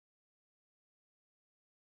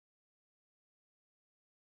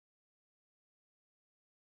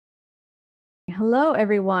Hello,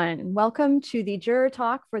 everyone. Welcome to the Juror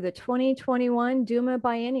Talk for the 2021 DuMA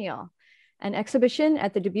Biennial, an exhibition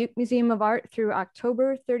at the Dubuque Museum of Art through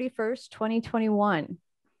October 31st, 2021.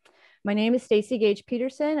 My name is Stacy Gage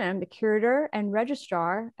Peterson, and I'm the curator and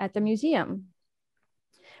registrar at the museum.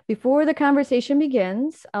 Before the conversation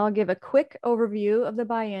begins, I'll give a quick overview of the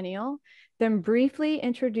biennial, then briefly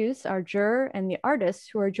introduce our juror and the artists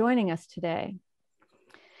who are joining us today.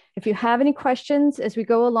 If you have any questions as we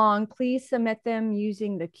go along, please submit them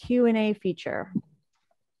using the Q&A feature.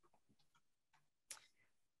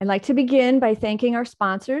 I'd like to begin by thanking our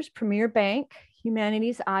sponsors, Premier Bank,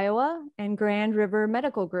 Humanities Iowa, and Grand River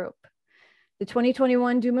Medical Group. The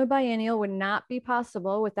 2021 DuMA Biennial would not be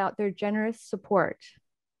possible without their generous support.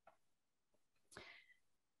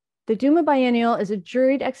 The DuMA Biennial is a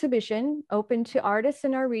juried exhibition open to artists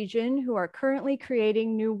in our region who are currently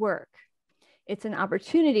creating new work. It's an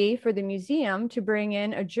opportunity for the museum to bring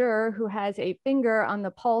in a juror who has a finger on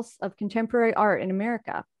the pulse of contemporary art in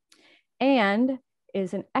America and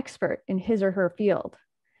is an expert in his or her field.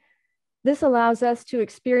 This allows us to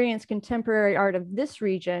experience contemporary art of this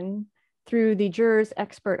region through the juror's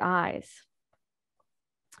expert eyes.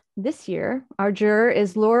 This year, our juror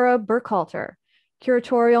is Laura Burkhalter,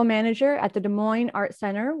 curatorial manager at the Des Moines Art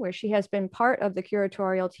Center, where she has been part of the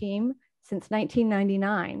curatorial team since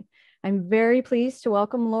 1999. I'm very pleased to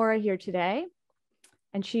welcome Laura here today,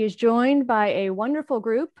 and she is joined by a wonderful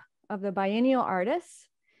group of the biennial artists,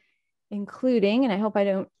 including, and I hope I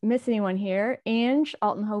don't miss anyone here, Ange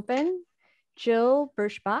Altenhofen, Jill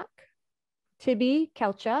Birschbach, Tibby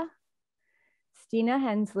Kelcha, Stina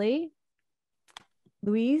Hensley,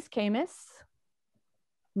 Louise Camus,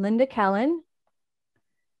 Linda Kellen,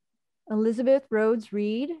 Elizabeth Rhodes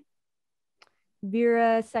Reed,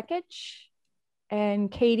 Vera Sekic,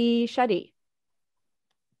 and Katie Shuddy.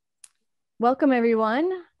 Welcome,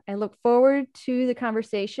 everyone. I look forward to the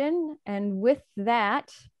conversation. And with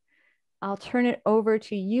that, I'll turn it over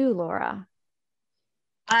to you, Laura.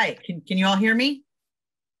 Hi, can you all hear me?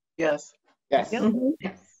 Yes. Yes.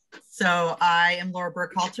 Yes. So I am Laura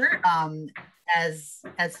Burkhalter. As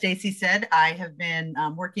Stacy said, I have been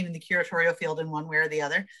working in the curatorial field in one way or the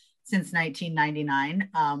other since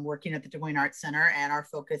 1999, working at the Des Moines Art Center, and our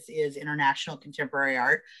focus is international contemporary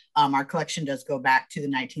art. Our collection does go back to the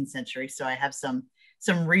 19th century, so I have some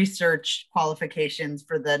research qualifications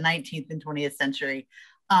for the 19th and 20th century,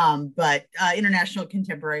 but international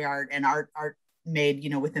contemporary art and art made,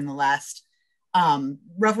 within the last,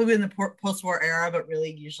 roughly within the post-war era, but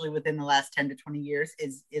really usually within the last 10 to 20 years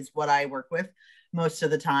is what I work with most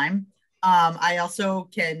of the time. I also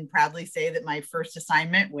can proudly say that my first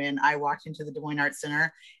assignment when I walked into the Des Moines Art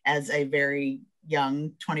Center as a very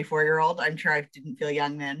young 24-year-old, I'm sure I didn't feel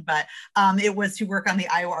young then, but it was to work on the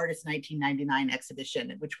Iowa Artist 1999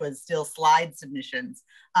 exhibition, which was still slide submissions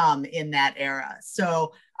in that era.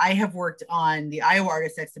 So I have worked on the Iowa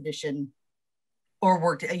Artist exhibition, or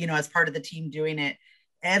worked, as part of the team doing it,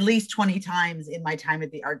 at least 20 times in my time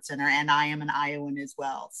at the Art Center, and I am an Iowan as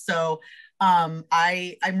well. So I'm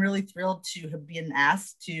really thrilled to have been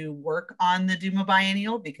asked to work on the DuMA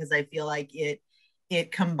Biennial because I feel like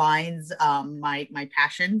it combines my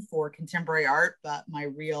passion for contemporary art, but my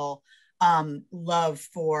real love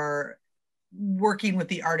for working with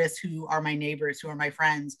the artists who are my neighbors, who are my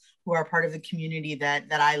friends, who are part of the community that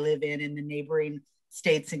I live in the neighboring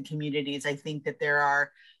states and communities. I think that there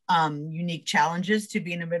are unique challenges to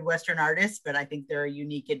being a Midwestern artist, but I think there are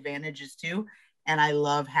unique advantages too. And I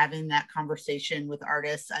love having that conversation with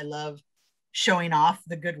artists. I love showing off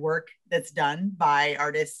the good work that's done by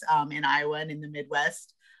artists in Iowa and in the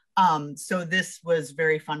Midwest. So this was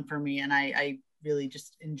very fun for me, and I really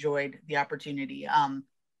just enjoyed the opportunity.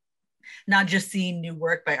 Not just seeing new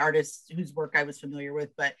work by artists whose work I was familiar with,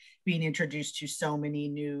 but being introduced to so many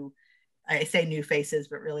new, I say new faces,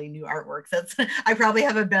 but really new artworks. I probably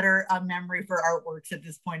have a better memory for artworks at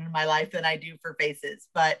this point in my life than I do for faces,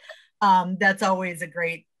 but that's always a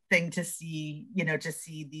great thing to see, to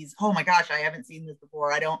see these, oh my gosh, I haven't seen this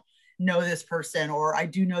before. I don't know this person, or I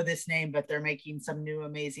do know this name, but they're making some new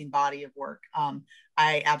amazing body of work.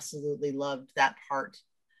 I absolutely loved that part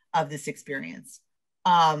of this experience.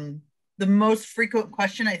 The most frequent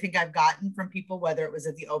question I think I've gotten from people, whether it was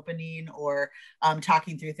at the opening or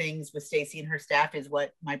talking through things with Stacy and her staff, is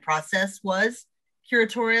what my process was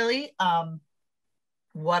curatorially.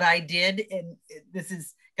 What I did, and this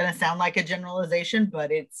is going to sound like a generalization,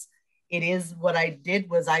 but it is what I did,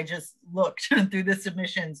 was I just looked through the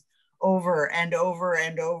submissions over and over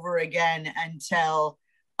and over again until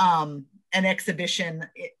an exhibition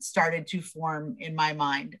started to form in my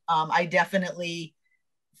mind. I definitely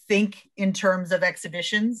think in terms of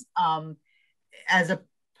exhibitions. as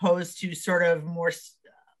opposed to sort of more,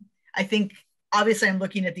 I think, obviously I'm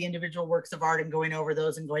looking at the individual works of art and going over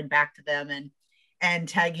those and going back to them and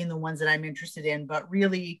tagging the ones that I'm interested in. But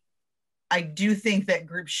really, I do think that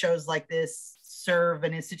group shows like this serve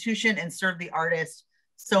an institution and serve the artist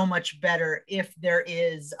so much better if there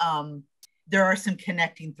are some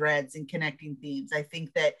connecting threads and connecting themes. I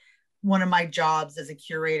think that one of my jobs as a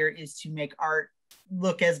curator is to make art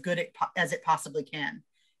look as good as it possibly can.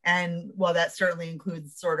 And while that certainly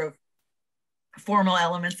includes sort of formal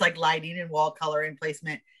elements like lighting and wall color and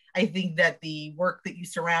placement, I think that the work that you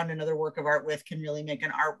surround another work of art with can really make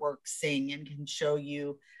an artwork sing and can show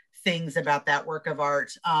you things about that work of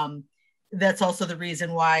art. That's also the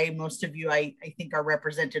reason why most of you, I think, are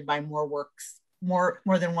represented by more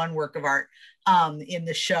than one work of art in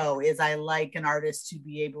the show. Is I like an artist to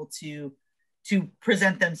be able to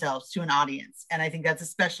present themselves to an audience, and I think that's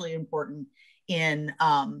especially important in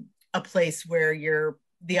a place where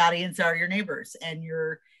the audience are your neighbors and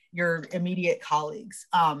your immediate colleagues.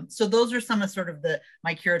 So those are some of sort of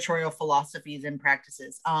my curatorial philosophies and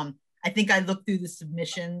practices. I think I looked through the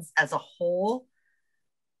submissions as a whole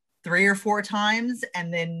 3 or 4 times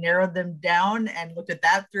and then narrowed them down and looked at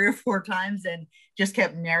that 3 or 4 times and just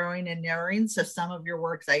kept narrowing and narrowing. So some of your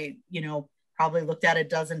works I, probably looked at a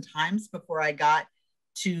dozen times before I got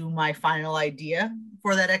to my final idea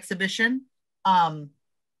for that exhibition.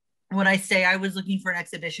 When I say I was looking for an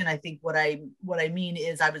exhibition, I think what I mean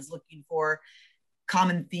is I was looking for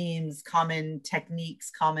common themes, common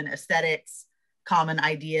techniques, common aesthetics, common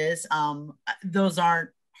ideas. Those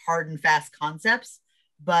aren't hard and fast concepts,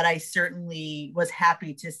 but I certainly was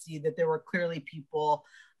happy to see that there were clearly people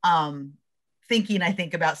thinking, I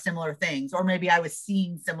think, about similar things, or maybe I was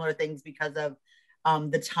seeing similar things because of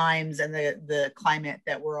the times and the climate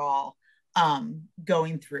that we're all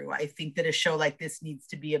going through. I think that a show like this needs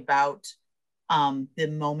to be about the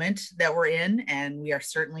moment that we're in, and we are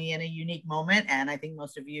certainly in a unique moment. And I think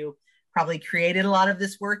most of you probably created a lot of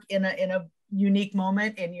this work in a unique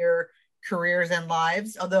moment in your careers and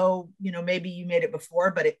lives. Although, maybe you made it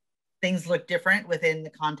before, but things look different within the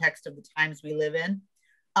context of the times we live in.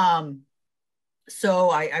 So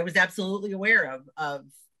I was absolutely aware of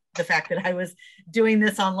the fact that I was doing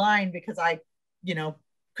this online because I,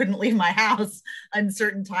 couldn't leave my house on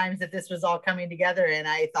certain times that this was all coming together. And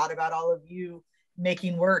I thought about all of you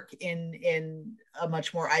making work in a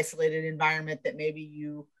much more isolated environment that maybe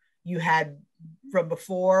you had from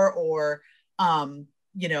before, or,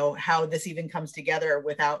 how this even comes together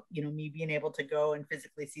without, me being able to go and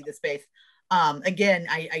physically see the space. Again,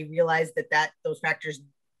 I realized that those factors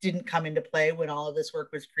didn't come into play when all of this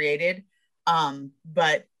work was created.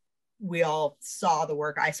 But we all saw the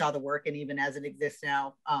work. I saw the work, and even as it exists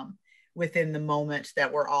now, within the moment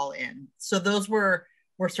that we're all in. So those were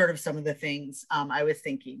sort of some of the things I was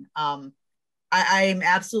thinking. I'm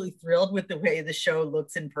absolutely thrilled with the way the show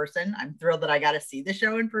looks in person. I'm thrilled that I got to see the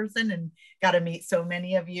show in person and got to meet so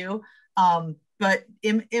many of you. But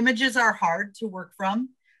images are hard to work from.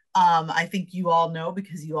 I think you all know,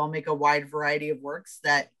 because you all make a wide variety of works,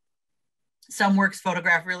 that some works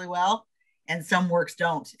photograph really well and some works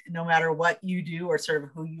don't, no matter what you do or sort of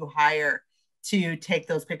who you hire to take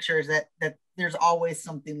those pictures, that there's always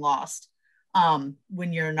something lost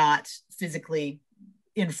when you're not physically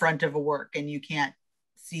in front of a work and you can't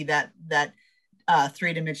see that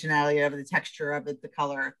 3-dimensionality of the texture of it, the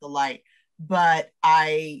color, the light. But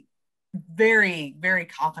I very, very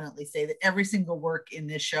confidently say that every single work in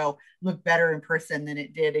this show looked better in person than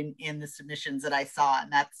it did in the submissions that I saw.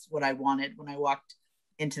 And that's what I wanted when I walked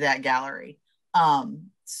into that gallery.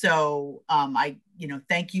 So I,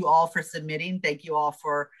 thank you all for submitting. Thank you all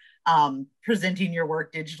for presenting your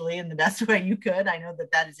work digitally in the best way you could. I know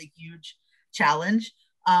that is a huge challenge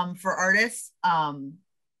for artists. And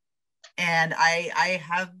I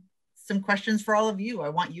have some questions for all of you. I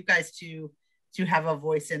want you guys to have a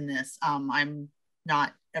voice in this. I'm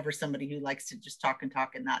not ever somebody who likes to just talk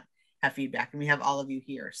and not have feedback, and we have all of you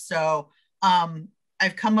here. So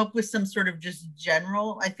I've come up with some sort of just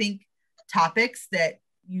general, I think, topics that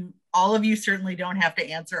all of you certainly don't have to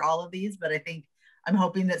answer all of these, but I think I'm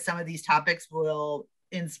hoping that some of these topics will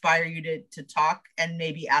inspire you to talk and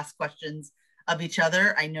maybe ask questions of each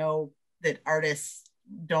other. I know that artists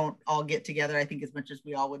don't all get together, I think, as much as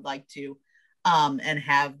we all would like to, and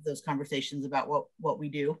have those conversations about what we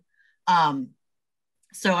do.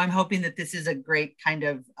 So I'm hoping that this is a great kind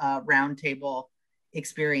of roundtable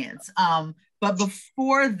experience. But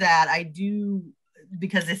before that, I do,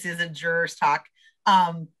 because this is a jurors talk,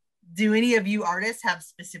 do any of you artists have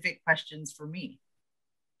specific questions for me?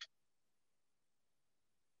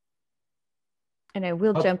 And I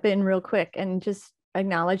will jump in real quick and just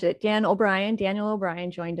acknowledge that Daniel O'Brien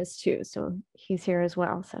joined us too. So he's here as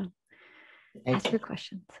well. So ask your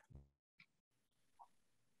questions.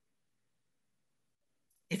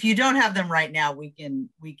 If you don't have them right now, you can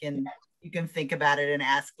think about it and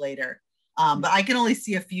ask later. But I can only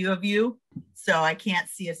see a few of you, so I can't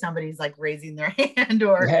see if somebody's like raising their hand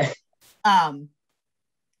or. Can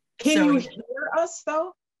you hear us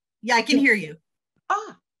though? Yeah, I can hear you.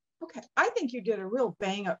 Okay. I think you did a real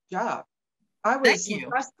bang up job. I was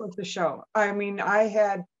impressed with the show. I mean,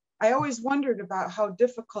 I always wondered about how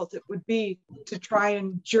difficult it would be to try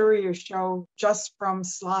and jury a show just from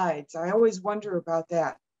slides. I always wonder about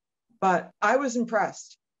that, but I was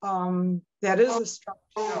impressed. That is a strong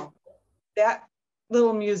show. That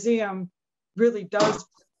little museum really does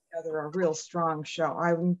put together a real strong show.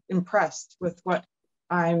 I'm impressed with what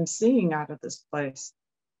I'm seeing out of this place.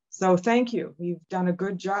 So thank you. You've done a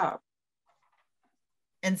good job.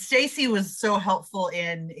 And Stacy was so helpful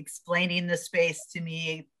in explaining the space to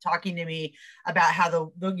me, talking to me about how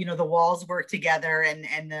the walls work together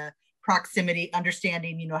and the proximity,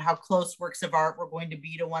 understanding, how close works of art were going to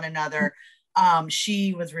be to one another.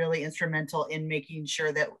 She was really instrumental in making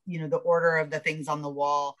sure that, the order of the things on the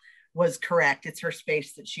wall was correct. It's her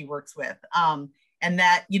space that she works with. And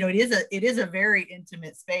that, it is a very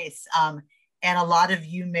intimate space. And a lot of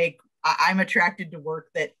you I'm attracted to work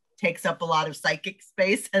that takes up a lot of psychic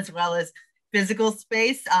space as well as physical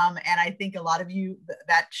space. And I think a lot of you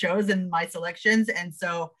that shows in my selections. And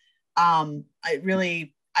so I'm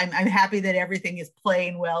happy that everything is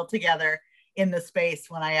playing well together in the space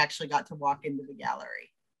when I actually got to walk into the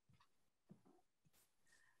gallery.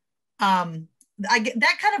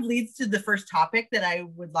 That kind of leads to the first topic that I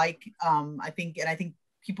would like, I think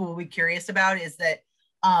people will be curious about is that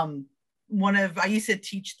I used to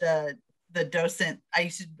teach the docent, I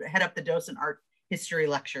used to head up the docent art history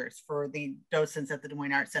lectures for the docents at the Des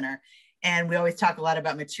Moines Art Center. And we always talk a lot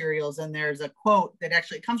about materials. And there's a quote that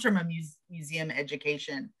actually comes from a museum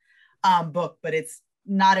education book, but it's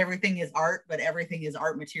not everything is art, but everything is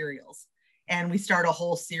art materials. And we start a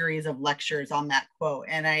whole series of lectures on that quote.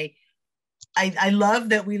 And I love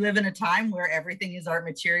that we live in a time where everything is art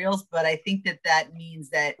materials, but I think that means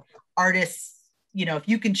that artists, if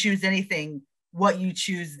you can choose anything, what you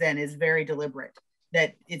choose then is very deliberate,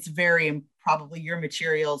 that it's very probably your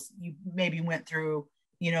materials, you maybe went through,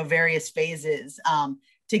 various phases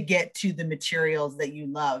to get to the materials that you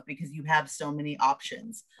love because you have so many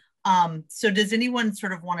options. So does anyone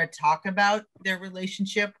sort of want to talk about their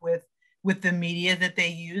relationship with the media that they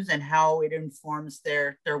use and how it informs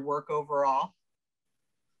their work overall?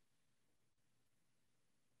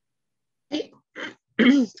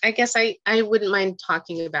 I guess I wouldn't mind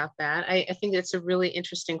talking about that. I think it's a really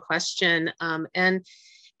interesting question. And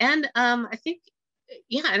I think,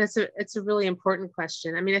 and it's a really important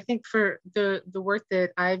question. I mean, I think for the work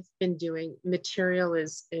that I've been doing, material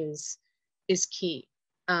is key.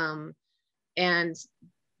 And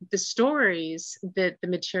the stories that the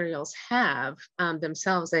materials have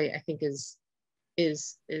themselves, I think is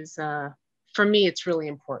for me, it's really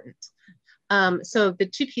important. So the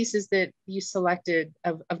two pieces that you selected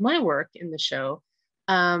of my work in the show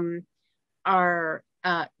are,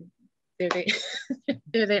 there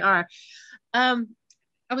they are.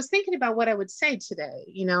 I was thinking about what I would say today,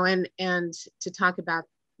 and to talk about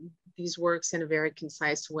these works in a very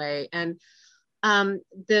concise way. And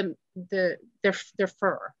their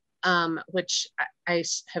fur, which I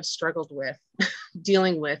have struggled with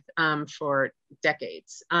dealing with for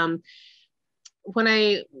decades. When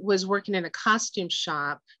I was working in a costume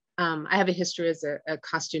shop, I have a history as a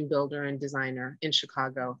costume builder and designer in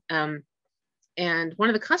Chicago. And one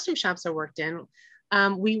of the costume shops I worked in,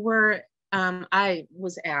 I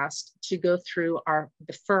was asked to go through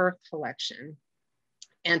the fur collection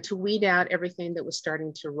and to weed out everything that was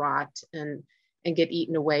starting to rot and get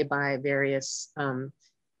eaten away by various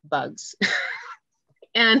bugs.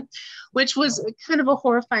 And which was kind of a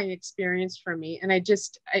horrifying experience for me. And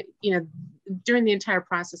during the entire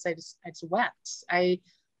process, I just wept.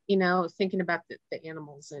 Thinking about the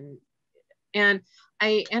animals and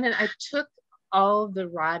I took all the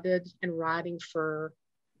rotted and rotting fur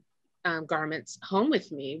garments home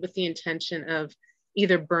with me with the intention of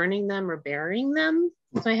either burning them or burying them.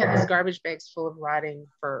 So I had these garbage bags full of rotting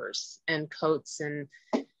furs and coats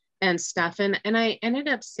and stuff. And I ended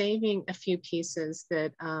up saving a few pieces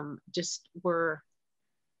that just were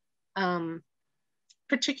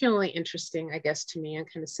particularly interesting, I guess, to me,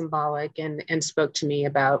 and kind of symbolic and spoke to me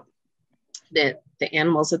about the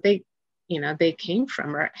animals that they came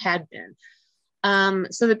from or had been.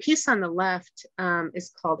 So the piece on the left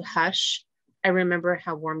is called Hush. I remember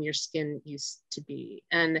how warm your skin used to be.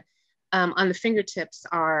 And on the fingertips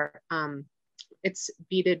are, it's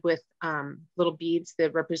beaded with little beads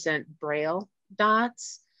that represent Braille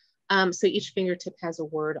dots. So each fingertip has a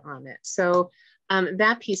word on it. So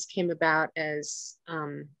that piece came about as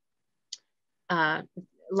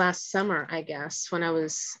last summer, I guess, when I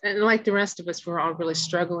was, and like the rest of us, we're all really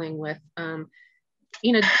struggling with,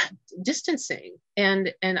 you know, distancing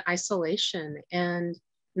and isolation and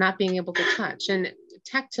not being able to touch. And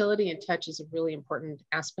tactility and touch is a really important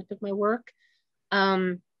aspect of my work.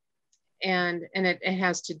 And it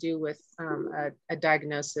has to do with a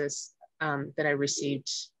diagnosis that I received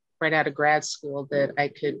right out of grad school, that I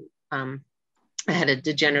could, I had a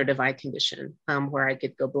degenerative eye condition where I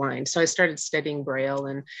could go blind. So I started studying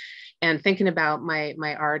Braille and thinking about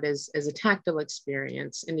my art as a tactile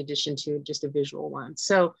experience in addition to just a visual one.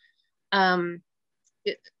 So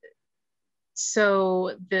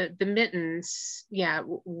so the mittens, yeah,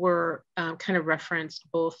 were kind of referenced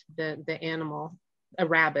both the animal, a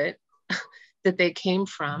rabbit, that they came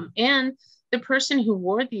from, and the person who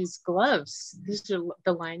wore these gloves. These are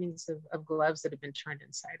the linings of gloves that have been turned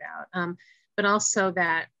inside out. But also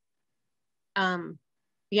that,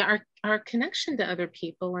 yeah, our connection to other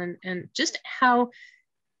people and just how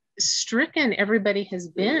stricken everybody has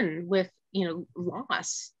been with, you know,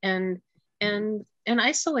 loss and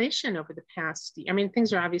isolation over the past. I mean,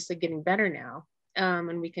 things are obviously getting better now,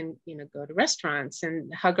 and we can, you know, go to restaurants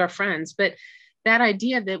and hug our friends. But that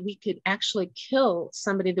idea that we could actually kill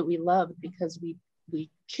somebody that we loved because we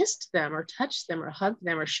kissed them or touched them or hugged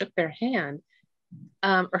them or shook their hand,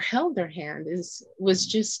 or held their hand, was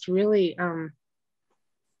just really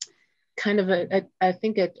kind of I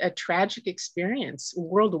think a tragic experience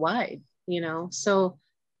worldwide, you know. So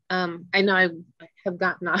I know I have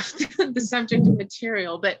gotten off the subject of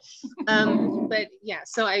material, but yeah.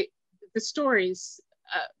 So the stories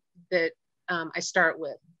that I start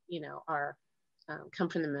with, you know, are come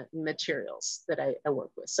from the materials that I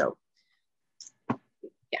work with. So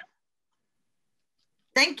yeah.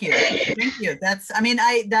 Thank you. Thank you. That's, I mean,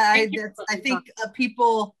 I think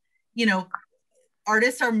people, you know,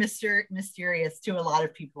 artists are mysterious to a lot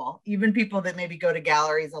of people, even people that maybe go to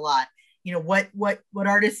galleries a lot. You know, what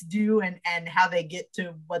artists do and how they get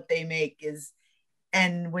to what they make is,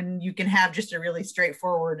 and when you can have just a really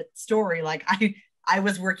straightforward story, like I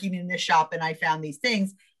was working in this shop and I found these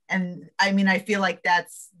things. And I mean, I feel like that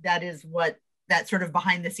is what that sort of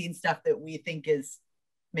behind the scenes stuff that we think is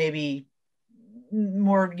maybe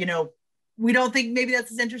more, you know, we don't think maybe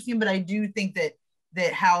that's as interesting, but I do think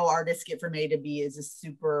that how artists get from A to B is a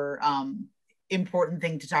super important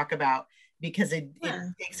thing to talk about, because it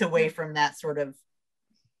takes away from that sort of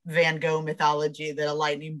Van Gogh mythology that a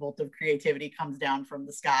lightning bolt of creativity comes down from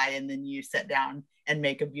the sky and then you sit down and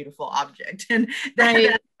make a beautiful object. And right.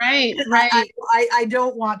 I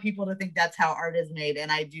don't want people to think that's how art is made.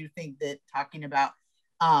 And I do think that talking about,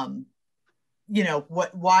 you know,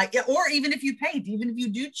 why, or even if you paint, even if you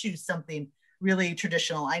do choose something really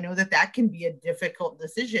traditional, I know that can be a difficult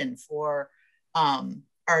decision for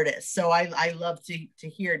artists. So I love to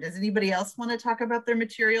hear. Does anybody else want to talk about their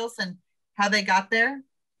materials and how they got there?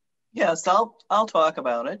 Yes, I'll talk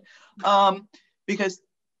about it, because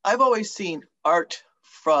I've always seen art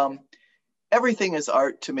from, everything is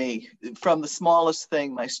art to me, from the smallest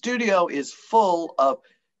thing. My studio is full of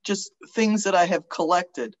just things that I have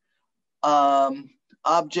collected,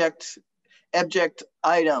 abject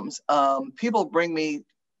items. People bring me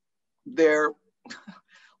their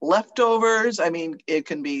leftovers. I mean, it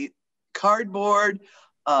can be cardboard.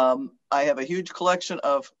 I have a huge collection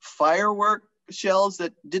of firework shells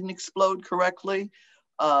that didn't explode correctly,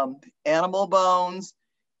 animal bones.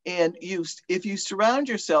 And if you surround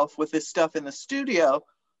yourself with this stuff in the studio,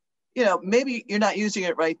 you know, maybe you're not using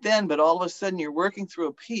it right then, but all of a sudden you're working through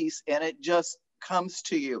a piece and it just comes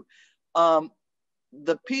to you.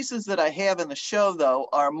 The pieces that I have in the show, though,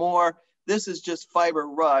 are more, this is just fiber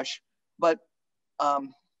rush, but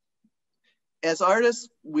as artists,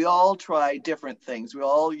 we all try different things. We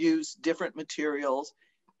all use different materials.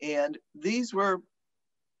 And these were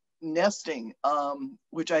nesting,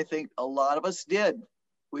 which I think a lot of us did.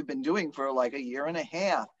 We've been doing for like a year and a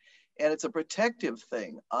half. And it's a protective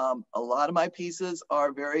thing. A lot of my pieces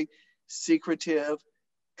are very secretive,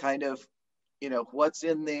 kind of, you know, what's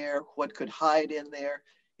in there, what could hide in there,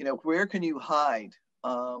 you know, where can you hide?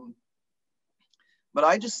 But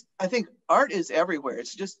I think art is everywhere.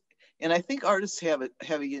 It's just, and I think artists have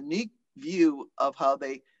a unique view of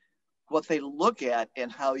what they look at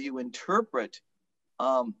and how you interpret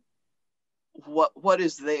what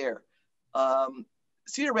is there.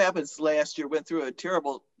 Cedar Rapids last year went through a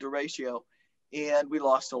terrible derecho, and we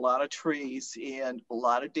lost a lot of trees and a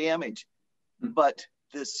lot of damage. But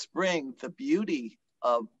this spring, the beauty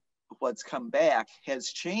of what's come back has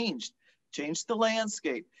changed the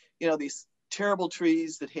landscape. You know, these terrible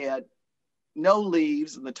trees that had no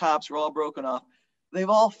leaves and the tops were all broken off, they've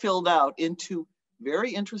all filled out into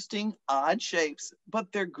very interesting, odd shapes,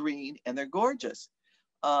 but they're green and they're gorgeous.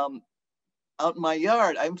 Out in my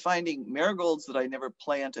yard, I'm finding marigolds that I never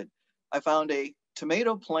planted. I found a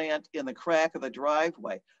tomato plant in the crack of the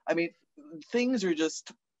driveway. I mean, things are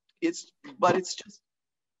just, it's just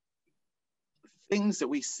things that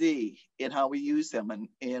we see and how we use them.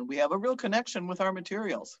 And we have a real connection with our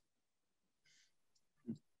materials.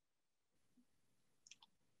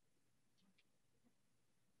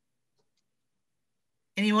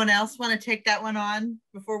 Anyone else want to take that one on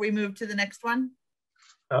before we move to the next one?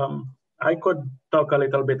 I could talk a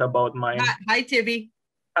little bit about mine. Hi, Tibby.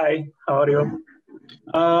 Hi, how are you?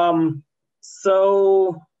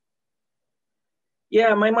 So,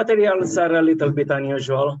 yeah, my materials are a little bit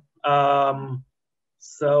unusual.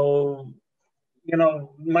 So, you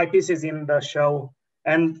know, my pieces in the show,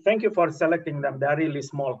 and thank you for selecting them. They're really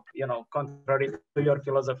small, you know, contrary to your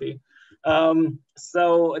philosophy.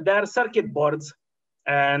 So they're circuit boards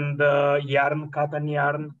and yarn, cotton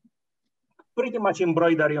yarn, pretty much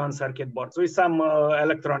embroidery on circuit boards with some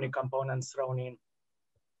electronic components thrown in.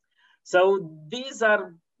 So these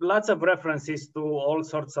are lots of references to all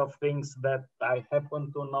sorts of things that I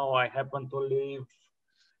happen to know, I happen to live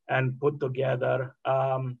and put together.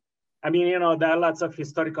 I mean, you know, there are lots of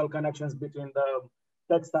historical connections between the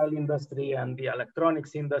textile industry and the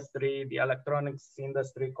electronics industry. The electronics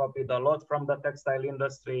industry copied a lot from the textile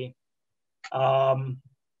industry.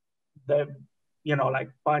 You know, like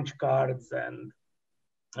punch cards and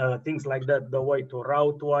things like that, the way to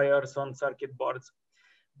route wires on circuit boards.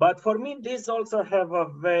 But for me, these also have a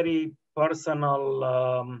very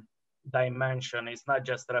personal dimension. It's not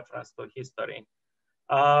just reference to history.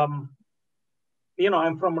 You know,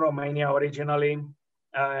 I'm from Romania originally,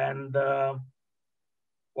 and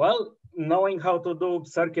well, knowing how to do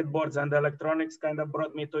circuit boards and electronics kind of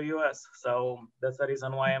brought me to US. So that's the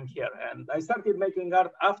reason why I'm here. And I started making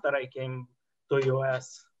art after I came to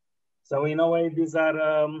US. So in a way, these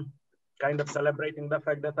are kind of celebrating the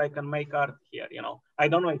fact that I can make art here. You know, I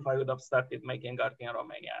don't know if I would have started making art in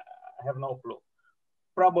Romania. I have no clue.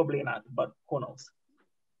 Probably not, but who knows?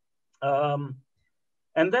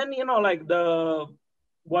 And then, you know, like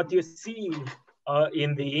what you see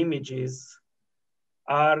in the images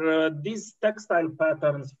are these textile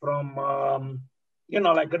patterns from, you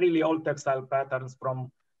know, like really old textile patterns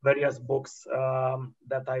from various books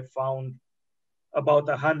that I found, about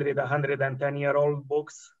 110-year-old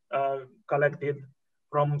books collected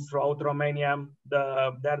from throughout Romania. There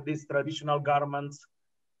are these traditional garments.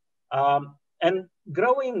 And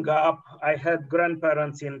growing up, I had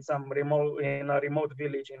grandparents in a remote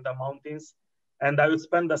village in the mountains, and I would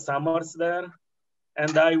spend the summers there.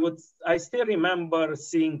 And I still remember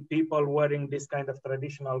seeing people wearing this kind of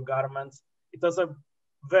traditional garments. It was a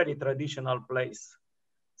very traditional place.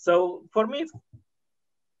 So for me,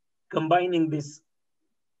 combining these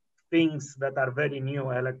things that are very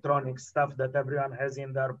new, electronic stuff that everyone has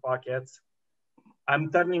in their pockets, I'm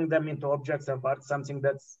turning them into objects of art, something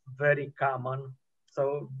that's very common.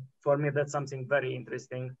 So for me, that's something very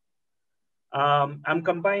interesting. I'm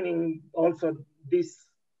combining also these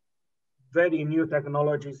very new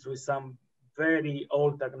technologies with some very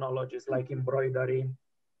old technologies like embroidery.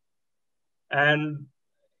 And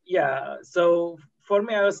yeah, so for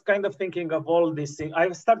me, I was kind of thinking of all these things. I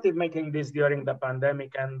started making this during the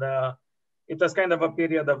pandemic, and it was kind of a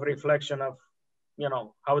period of reflection of, you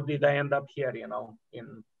know, how did I end up here, you know,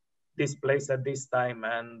 in this place at this time?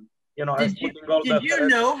 And, you know, did you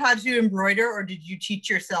know how to embroider, or did you teach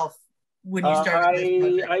yourself when you started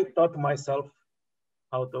this project? I taught myself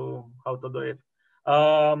how to do it.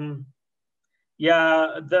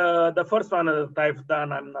 Yeah, the first one that I've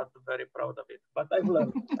done, I'm not very proud of it, but I've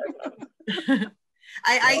learned.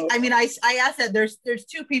 I mean, I asked that there's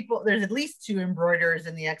two people, there's at least two embroiderers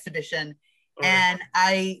in the exhibition. Right. And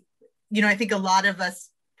I think a lot of us,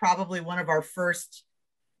 probably one of our first,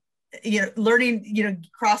 learning,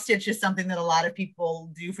 cross stitch is something that a lot of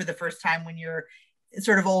people do for the first time when you're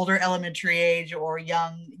sort of older, elementary age or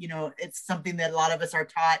young. It's something that a lot of us are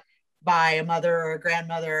taught by a mother or a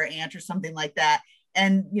grandmother or aunt or something like that.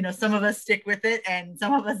 And, some of us stick with it and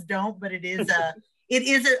some of us don't, but it is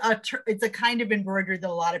it's a kind of embroidery that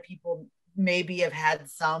a lot of people maybe have had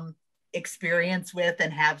some experience with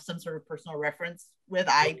and have some sort of personal reference with.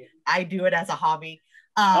 I do it as a hobby.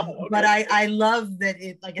 Okay. But I love that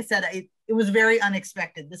it, like I said, it was very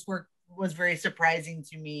unexpected. This work was very surprising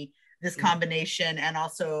to me, this combination, and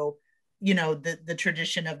also, you know, the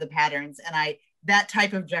tradition of the patterns. And that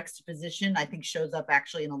type of juxtaposition, I think, shows up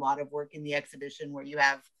actually in a lot of work in the exhibition, where you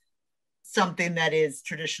have something that is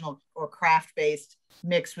traditional or craft-based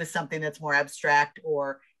mixed with something that's more abstract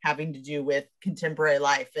or having to do with contemporary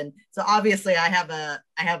life. And so obviously I have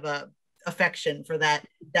a affection for that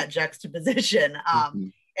juxtaposition.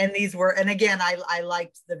 And these were, and again, I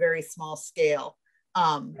liked the very small scale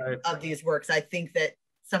of these works. I think that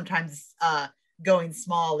sometimes going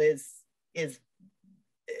small is a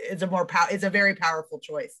very powerful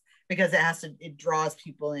choice, because it draws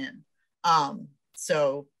people in.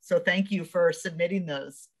 So thank you for submitting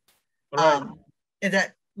those. Right. Is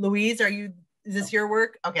that Louise? Is this your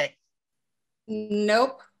work? Okay.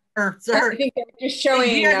 Nope. I think I'm just showing.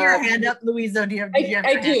 Do you have your hand up, Louise? Do you have I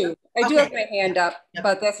do. I do have my hand up,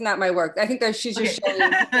 but that's not my work. I think that she's just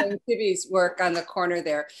showing Tivi's work on the corner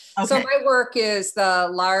there. Okay. So my work is the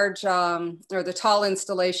large or the tall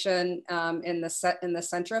installation in the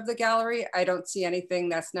center of the gallery. I don't see anything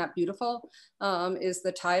that's not beautiful, is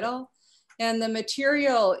the title. And the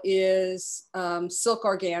material is silk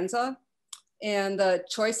organza. And the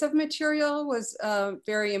choice of material was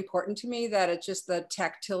very important to me, that it's just the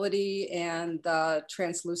tactility and the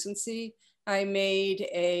translucency.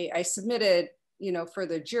 I submitted, you know, for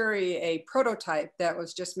the jury, a prototype that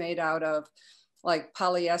was just made out of like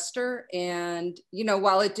polyester. And, you know,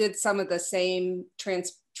 while it did some of the same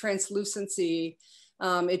translucency,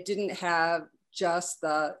 it didn't have just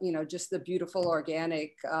the, you know, just the beautiful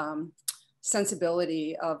organic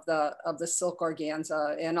sensibility of the silk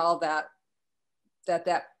organza and all that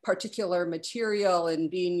particular material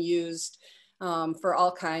and being used for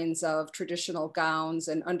all kinds of traditional gowns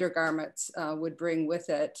and undergarments would bring with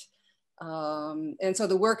it. And so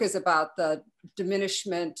the work is about the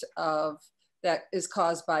diminishment that is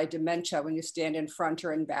caused by dementia when you stand in front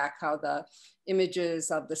or in back, how the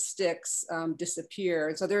images of the sticks disappear.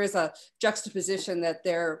 And so there is a juxtaposition that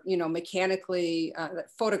they're, you know, mechanically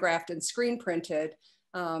photographed and screen printed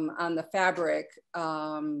on the fabric,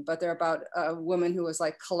 but they're about a woman who was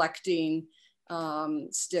like collecting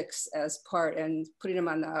sticks as part and putting them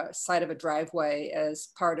on the side of a driveway as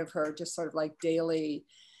part of her just sort of like daily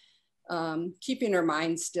keeping her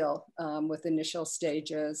mind still with initial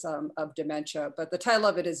stages of dementia. But the title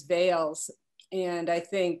of it is Veils. And I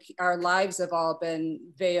think our lives have all been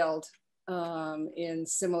veiled in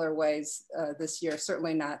similar ways this year,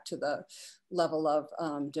 certainly not to the level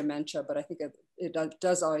of dementia, but I think it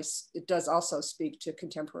does also speak to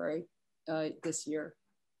contemporary this year.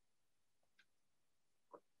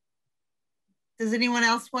 Does anyone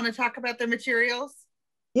else want to talk about the materials?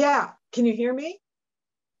 Yeah, can you hear me?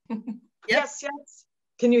 Yep. Yes.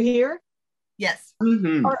 Can you hear? Yes.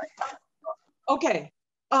 Mm-hmm. All right. Okay.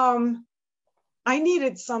 I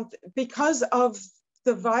needed something because of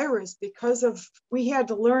the virus, we had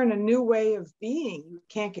to learn a new way of being. You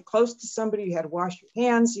can't get close to somebody, you had to wash your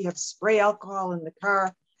hands, you have to spray alcohol in the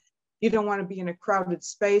car, you don't want to be in a crowded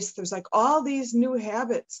space. There's like all these new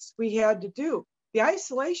habits we had to do. The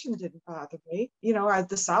isolation didn't bother me. You know,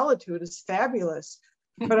 the solitude is fabulous,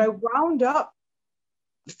 but I wound up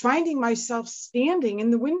finding myself standing in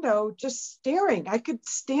the window, just staring. I could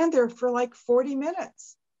stand there for like 40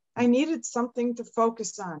 minutes. I needed something to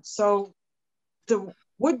focus on. So the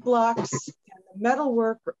wood blocks and the metal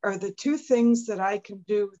work are the two things that I can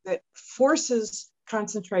do that forces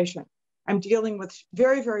concentration. I'm dealing with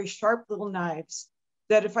very, very sharp little knives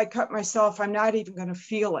that if I cut myself, I'm not even going to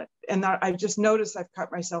feel it. And I just notice I've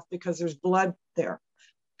cut myself because there's blood there.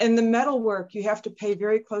 And the metal work you have to pay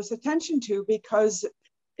very close attention to, because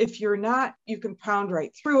if you're not, you can pound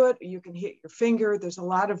right through it, or you can hit your finger. There's a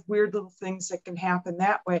lot of weird little things that can happen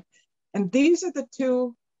that way. And these are the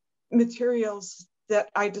two materials that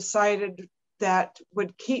I decided that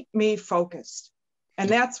would keep me focused. And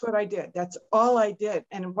that's what I did. That's all I did.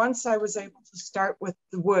 And once I was able to start with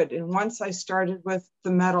the wood, and once I started with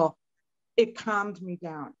the metal, it calmed me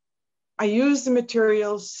down. I use the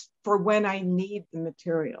materials for when I need the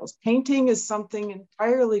materials. Painting is something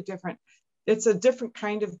entirely different. It's a different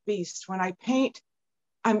kind of beast. When I paint,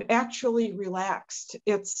 I'm actually relaxed.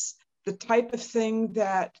 It's the type of thing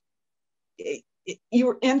that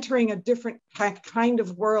you're entering a different kind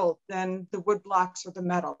of world than the wood blocks or the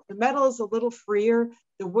metal. The metal is a little freer.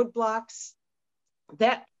 The wood blocks,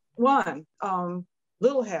 that one,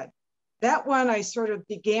 Little Head, that one I sort of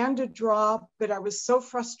began to draw, but I was so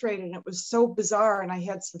frustrated and it was so bizarre, and I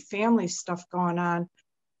had some family stuff going on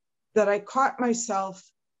that I caught myself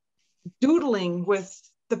doodling with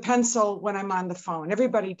the pencil when I'm on the phone.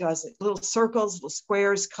 Everybody does it. Little circles, little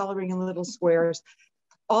squares, coloring in little squares.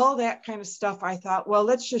 all that kind of stuff, I thought, well,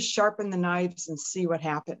 let's just sharpen the knives and see what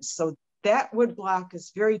happens. So that wood block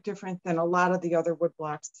is very different than a lot of the other wood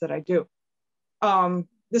blocks that I do.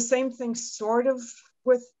 The same thing sort of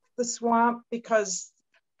with the swamp, because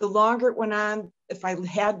the longer it went on, if I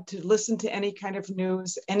had to listen to any kind of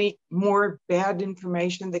news, any more bad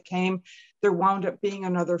information that came, there wound up being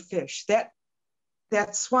another fish. That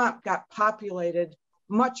swamp got populated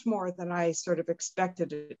much more than I sort of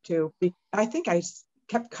expected it to. I think I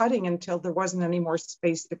kept cutting until there wasn't any more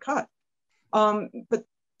space to cut. But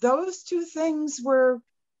those two things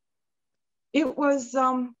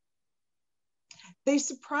they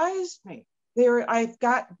surprised me. I've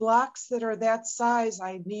got blocks that are that size.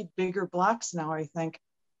 I need bigger blocks now, I think.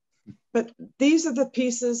 But these are the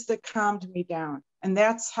pieces that calmed me down. And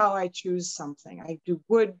that's how I choose something. I do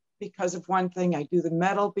wood because of one thing. I do the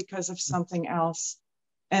metal because of something else.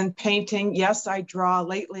 And painting, yes, I draw.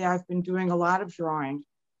 Lately, I've been doing a lot of drawing.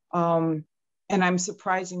 And I'm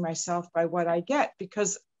surprising myself by what I get,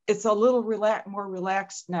 because it's a little more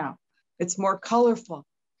relaxed now. It's more colorful.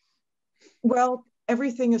 Well,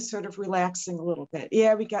 everything is sort of relaxing a little bit.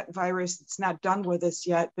 Yeah, we got virus. It's not done with us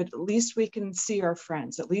yet, but at least we can see our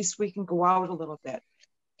friends. At least we can go out a little bit.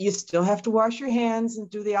 You still have to wash your hands and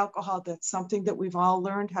do the alcohol. That's something that we've all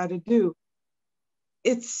learned how to do.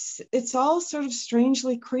 It's all sort of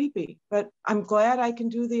strangely creepy, but I'm glad I can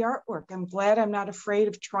do the artwork. I'm glad I'm not afraid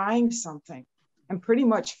of trying something. I'm pretty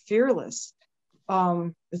much fearless.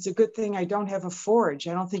 It's a good thing I don't have a forge.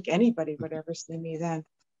 I don't think anybody would ever see me then.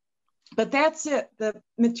 But that's it. The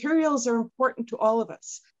materials are important to all of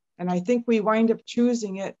us. And I think we wind up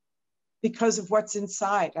choosing it because of what's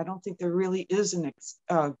inside. I don't think there really is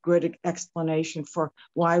a good explanation for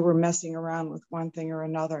why we're messing around with one thing or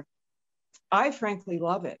another. I frankly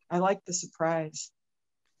love it. I like the surprise.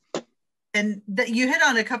 And that you hit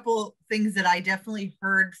on a couple things that I definitely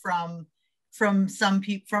heard from some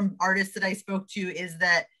people, from artists that I spoke to, is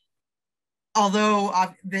that although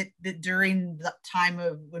that during the time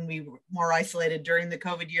of when we were more isolated during the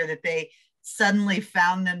COVID year, that they suddenly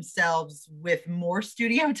found themselves with more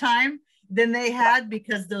studio time than they had,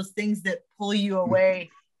 because those things that pull you away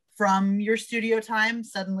from your studio time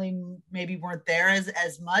suddenly maybe weren't there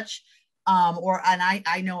as much. And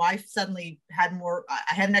I know I suddenly had more,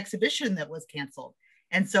 I had an exhibition that was canceled.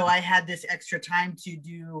 And so I had this extra time to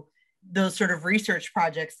do those sort of research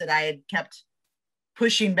projects that I had kept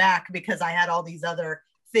pushing back because I had all these other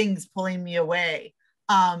things pulling me away.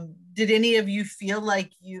 Did any of you feel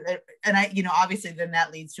like obviously then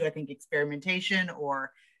that leads to, I think, experimentation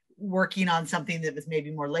or working on something that was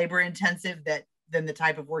maybe more labor intensive than the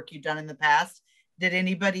type of work you've done in the past. Did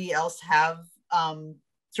anybody else have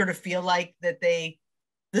sort of feel like that the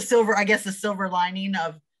silver lining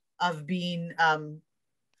of being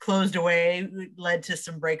closed away led to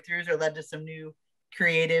some breakthroughs or led to some new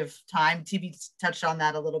creative time? TV touched on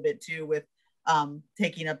that a little bit too with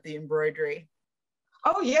taking up the embroidery.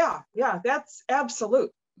 Oh yeah, that's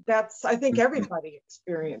absolute. I think everybody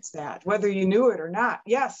experienced that, whether you knew it or not.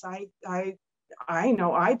 Yes, I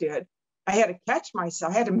know I did. I had to catch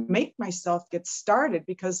myself. I had to make myself get started,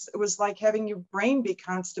 because it was like having your brain be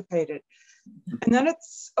constipated. And then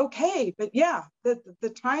it's okay. But yeah,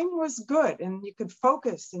 the time was good and you could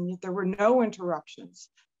focus and there were no interruptions.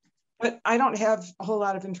 But I don't have a whole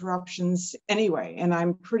lot of interruptions anyway. And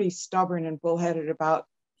I'm pretty stubborn and bullheaded about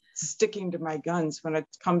sticking to my guns when it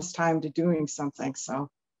comes time to doing something. So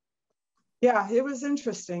yeah, it was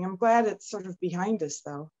interesting. I'm glad it's sort of behind us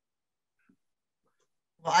though.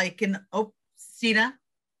 Well, Sina?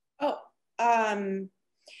 No,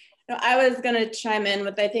 I was going to chime in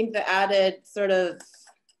with, I think, the added sort of,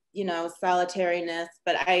 solitariness,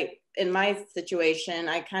 but in my situation,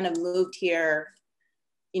 I kind of moved here,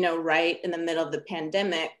 right in the middle of the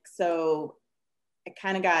pandemic. So I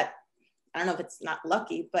kind of got, I don't know if it's not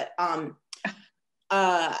lucky, but I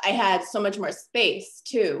had so much more space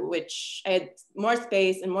too, which I had more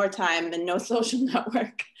space and more time and no social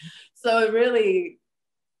network. So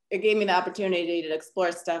it gave me the opportunity to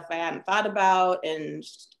explore stuff I hadn't thought about, and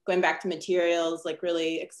going back to materials, like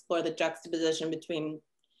really explore the juxtaposition between,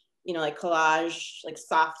 like collage, like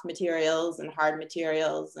soft materials and hard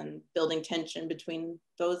materials, and building tension between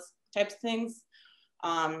those types of things.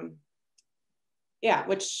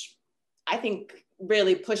 Which I think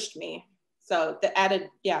really pushed me. So the added,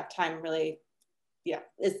 time really,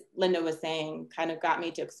 as Linda was saying, kind of got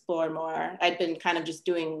me to explore more. I'd been kind of just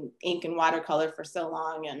doing ink and watercolor for so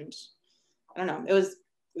long, and I don't know, it was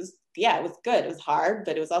good. It was hard,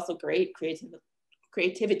 but it was also great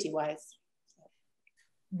creativity wise.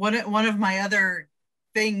 One of my other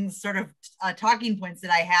things, sort of talking points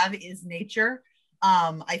that I have, is nature.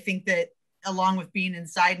 I think that along with being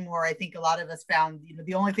inside more, I think a lot of us found,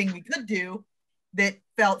 the only thing we could do that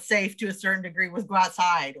felt safe to a certain degree was go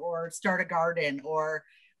outside or start a garden or,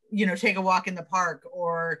 take a walk in the park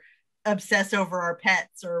or obsess over our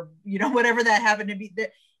pets or, whatever that happened to be.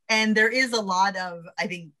 And there is a lot of, I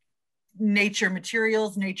think, nature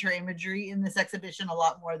materials, nature imagery in this exhibition, a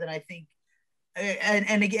lot more than I think.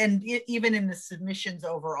 And again, even in the submissions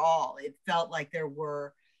overall, it felt like there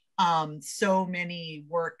were so many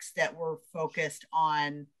works that were focused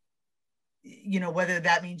on, whether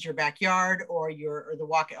that means your backyard or a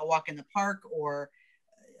walk in the park or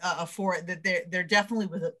that there definitely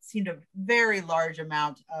seemed a very large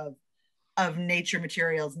amount of nature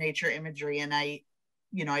materials, nature imagery, and I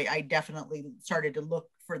definitely started to look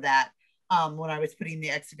for that when I was putting the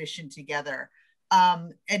exhibition together.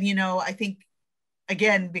 And I think,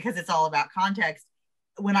 again, because it's all about context,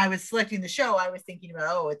 when I was selecting the show, I was thinking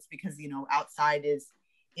about, it's because, outside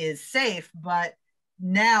is safe. But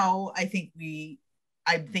now I think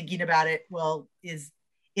I'm thinking about it, well, is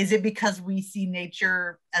it because we see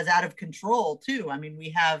nature as out of control too? I mean, we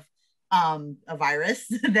have a virus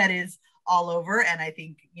that is all over. And I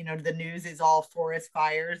think, the news is all forest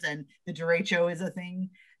fires, and the derecho is a thing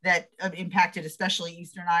that impacted especially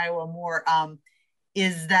Eastern Iowa more.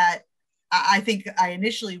 Is that I think I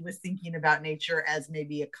initially was thinking about nature as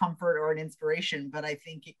maybe a comfort or an inspiration, but I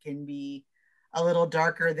think it can be a little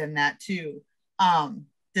darker than that too.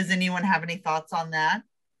 Does anyone have any thoughts on that?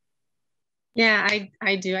 Yeah,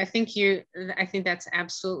 I do. I think that's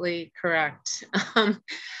absolutely correct.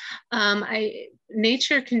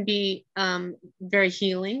 Nature can be very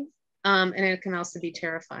healing, and it can also be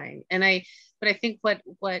terrifying. But I think what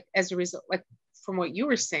as a result, like from what you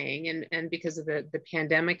were saying, and because of the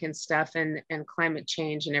pandemic and stuff, and climate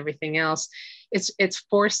change and everything else, it's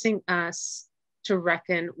forcing us to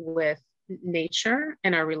reckon with nature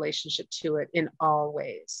and our relationship to it in all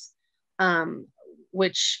ways,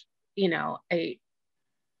 which, we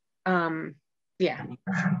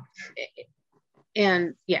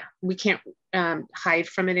can't hide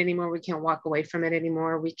from it anymore. We can't walk away from it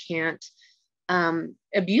anymore. We can't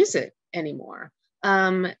abuse it anymore.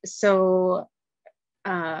 I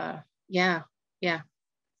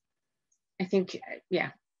think,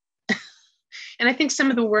 and I think some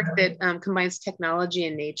of the work that combines technology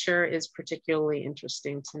and nature is particularly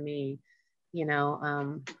interesting to me.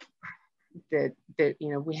 That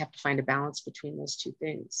we have to find a balance between those two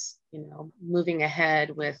things. Moving ahead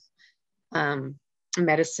with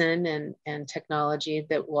medicine and technology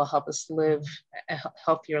that will help us live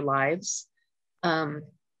healthier lives, and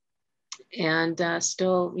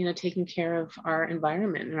still, taking care of our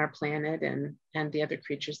environment and our planet and the other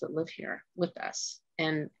creatures that live here with us,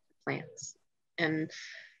 and plants and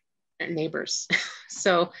neighbors.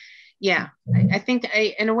 So, yeah, I think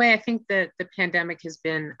in a way, I think that the pandemic has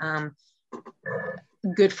been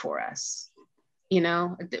good for us.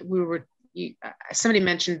 Somebody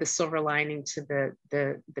mentioned the silver lining to the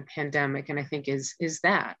pandemic, and I think is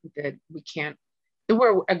that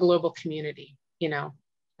we're a global community.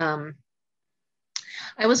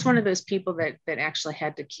 I was one of those people that actually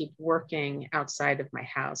had to keep working outside of my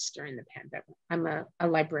house during the pandemic. I'm a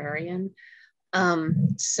librarian.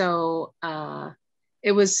 So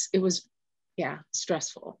it was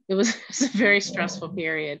stressful. It was a very stressful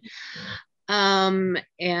period. And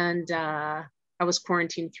I was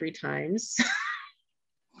quarantined 3 times.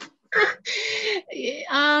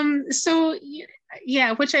 So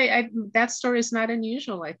yeah, which that story is not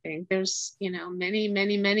unusual. I think there's,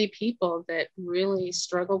 many people that really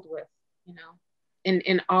struggled with,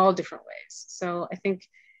 in all different ways. So I think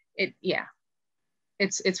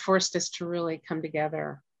it's forced us to really come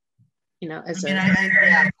together,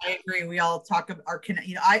 I agree. We all talk about our,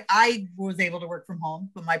 I was able to work from home,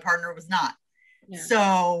 but my partner was not. Yeah.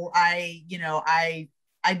 So I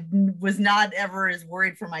was not ever as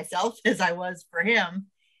worried for myself as I was for him.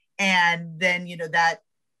 And then,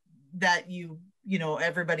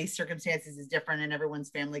 everybody's circumstances is different, and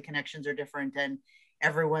everyone's family connections are different, and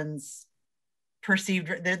everyone's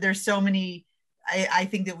perceived, there's so many, I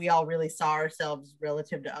think that we all really saw ourselves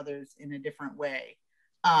relative to others in a different way.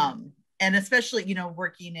 And especially,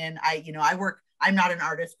 working in, I'm not an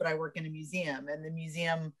artist, but I work in a museum, and the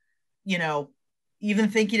museum, even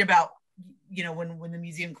thinking about, when the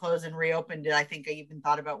museum closed and reopened, I think I even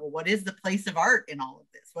thought about, well, what is the place of art in all of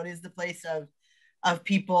this? What is the place of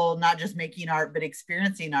people not just making art, but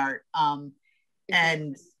experiencing art?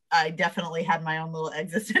 And I definitely had my own little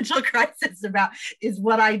existential crisis about, is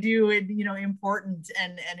what I do important,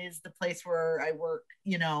 and is the place where I work,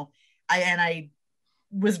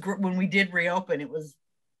 when we did reopen, it was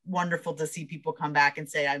wonderful to see people come back and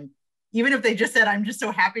say, even if they just said, I'm just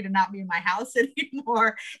so happy to not be in my house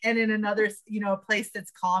anymore and in another, a place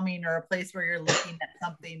that's calming or a place where you're looking at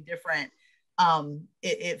something different.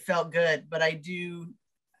 It felt good. But I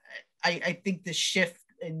think the shift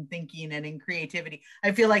in thinking and in creativity,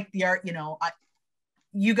 I feel like the art,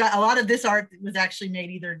 you got a lot of this art that was actually made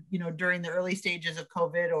either, during the early stages of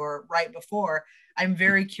COVID or right before. I'm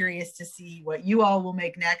very curious to see what you all will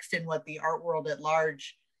make next and what the art world at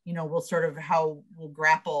large, will sort of how we'll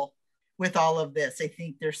grapple with all of this. I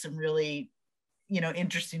think there's some really,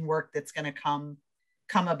 interesting work that's going to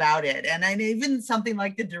come about it. And even something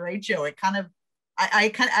like the derecho, it kind of,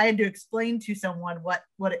 I had to explain to someone what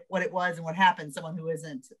it was and what happened, someone who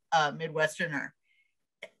isn't a Midwesterner.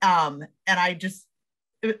 And I just,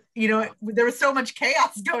 there was so much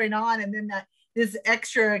chaos going on, and then this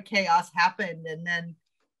extra chaos happened. And then,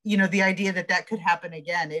 the idea that could happen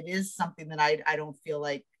again, it is something that I don't feel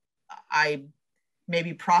like I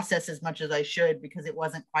maybe process as much as I should, because it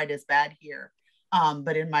wasn't quite as bad here.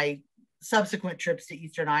 But in my subsequent trips to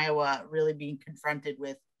Eastern Iowa, really being confronted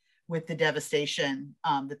with the devastation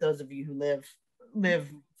that those of you who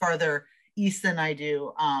live farther east than I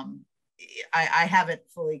do, I haven't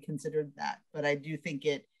fully considered that, but I do think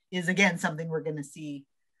it is, again, something we're going to see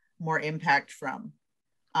more impact from.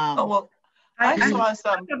 I have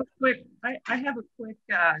a quick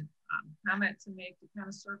comment to make to kind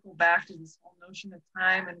of circle back to this whole notion of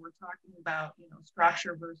time, and we're talking about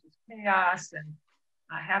structure versus chaos and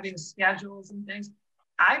having schedules and things.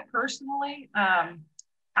 I personally, I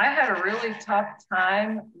had a really tough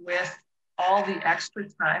time with all the extra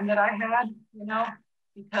time that I had,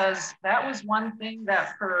 because that was one thing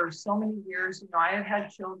that for so many years, I had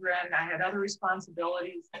children, I had other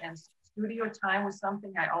responsibilities, and studio time was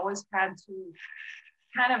something I always had to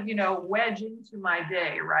kind of, wedge into my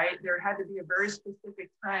day, right? There had to be a very specific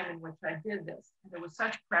time in which I did this. And it was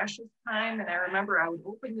such precious time. And I remember I would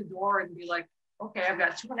open the door and be like, okay, I've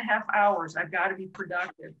got 2.5 hours. I've got to be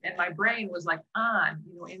productive. And my brain was like on,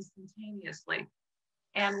 instantaneously.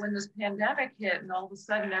 And when this pandemic hit and all of a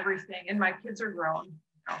sudden everything, and my kids are grown,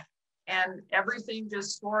 and everything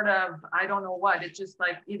just sort of, I don't know what, it just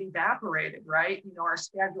like, it evaporated, right? Our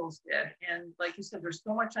schedules did. And like you said, there's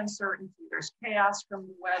so much uncertainty. There's chaos from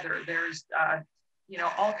the weather. There's,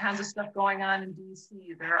 all kinds of stuff going on in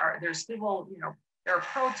DC. There's civil, there are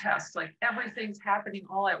protests, like everything's happening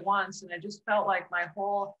all at once. And I just felt like my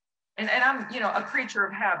whole, and I'm, a creature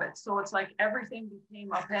of habit. So it's like everything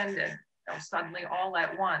became upended, suddenly all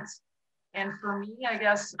at once. And for me, I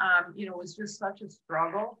guess, it was just such a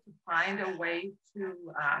struggle to find a way to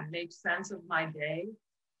make sense of my day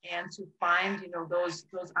and to find, those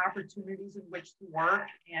opportunities in which to work.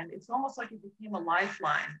 And it's almost like it became a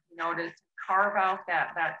lifeline, to carve out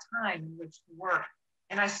that time in which to work.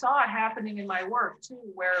 And I saw it happening in my work too,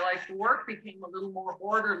 where like the work became a little more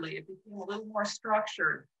orderly. It became a little more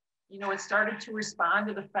structured. It started to respond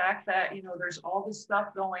to the fact that, there's all this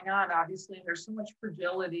stuff going on, obviously, and there's so much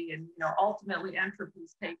fragility and, ultimately entropy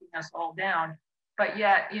is taking us all down. But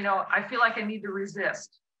yet, I feel like I need to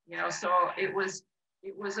resist, so it was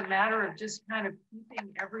a matter of just kind of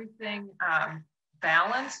keeping everything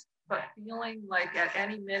balanced, but feeling like at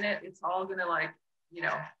any minute, it's all going to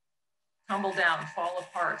tumble down, fall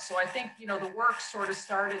apart. So I think, the work sort of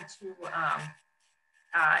started to,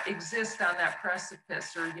 exist on that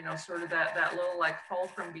precipice, or sort of that little like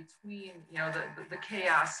fulcrum between the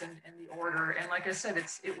chaos and the order. And like I said,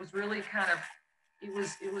 it was really kind of, it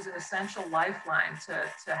was an essential lifeline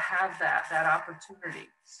to have that opportunity.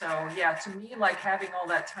 So yeah, to me, like having all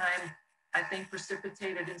that time, I think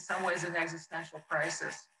precipitated in some ways an existential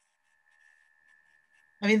crisis.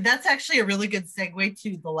 I mean, that's actually a really good segue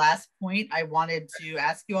to the last point I wanted to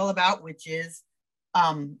ask you all about, which is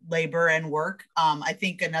labor and work. I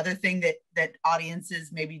think another thing that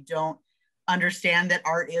audiences maybe don't understand, that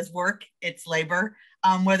art is work, it's labor.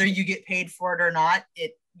 Whether you get paid for it or not,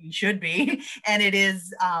 you should be. And it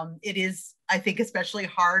is, I think, especially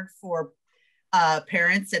hard for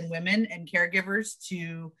parents and women and caregivers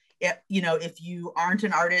to, if you aren't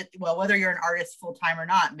an artist, well, whether you're an artist full-time or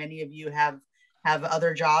not, many of you have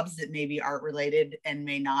other jobs that may be art related and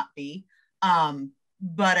may not be.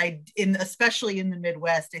 But especially in the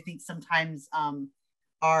Midwest, I think sometimes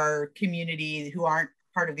our community who aren't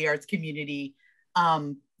part of the arts community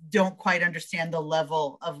don't quite understand the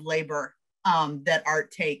level of labor that art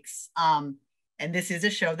takes. And this is a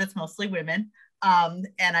show that's mostly women. And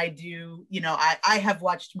I do, I have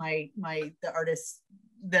watched the artists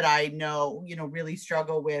that I know, really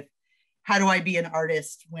struggle with, how do I be an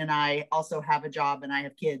artist when I also have a job and I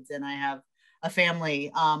have kids and I have a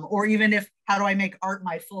family, or even if how do I make art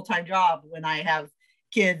my full-time job when I have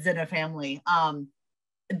kids and a family?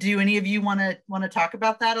 Do any of you want to talk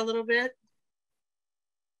about that a little bit?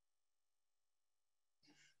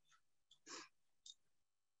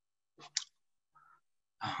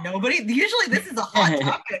 Nobody? Usually this is a hot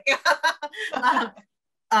topic.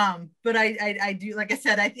 But I do, like I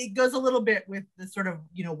said, I think it goes a little bit with the sort of,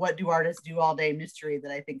 you know, what do artists do all day mystery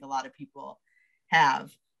that I think a lot of people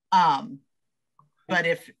have. But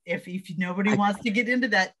if nobody wants to get into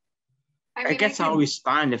that. I guess I'll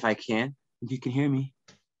respond if I can, if you can hear me.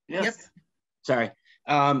 Yes. Yep. Sorry.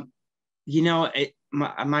 You know,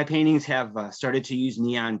 my paintings have started to use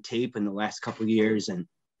neon tape in the last couple of years. And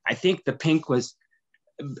I think the pink was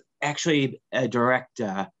actually a direct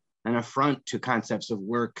an affront to concepts of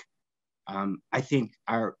work. I think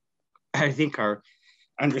our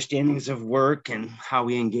understandings of work and how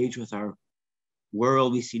we engage with our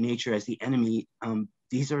world, we see nature as the enemy.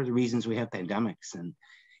 These are the reasons we have pandemics,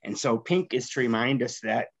 and so pink is to remind us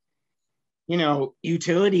that, you know,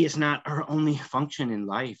 utility is not our only function in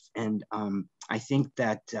life. And I think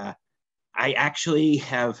that I actually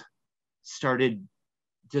have started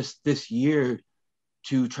just this year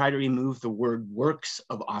to try to remove the word works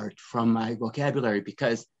of art from my vocabulary,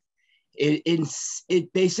 because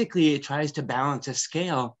it basically tries to balance a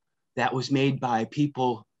scale that was made by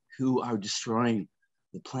people who are destroying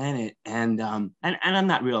the planet. And I'm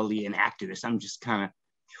not really an activist. I'm just kind of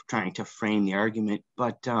trying to frame the argument.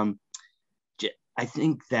 But I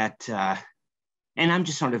think that, and I'm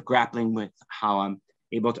just sort of grappling with how I'm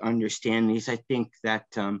able to understand these. I think that,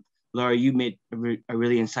 Laura, you made a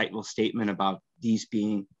really insightful statement about these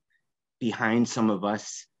being behind some of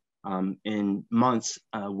us in months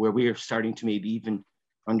where we are starting to maybe even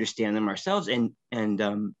understand them ourselves. And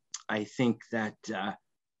I think that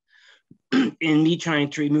in me trying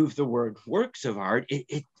to remove the word works of art,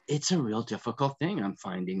 it's a real difficult thing. I'm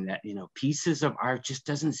finding that, you know, pieces of art just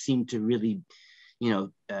doesn't seem to really,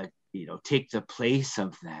 take the place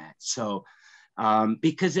of that. So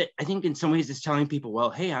because I think in some ways it's telling people, well,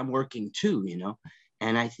 hey, I'm working too, you know.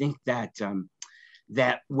 And I think that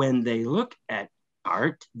that when they look at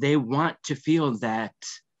art, they want to feel that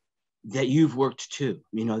you've worked too,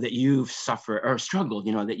 you know, that you've suffered or struggled,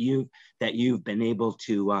 you know, that you've been able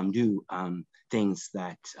to do things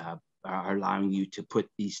that are allowing you to put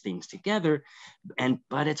these things together.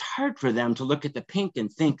 But it's hard for them to look at the pink and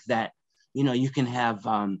think that, you know, you can have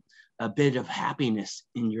a bit of happiness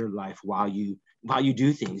in your life while you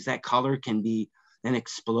do things. That color can be an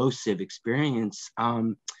explosive experience.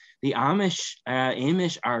 The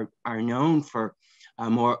Amish are known for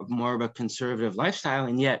more of a conservative lifestyle,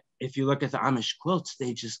 and yet if you look at the Amish quilts,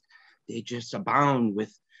 they just abound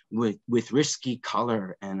with risky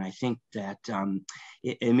color. And I think that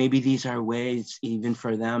maybe these are ways even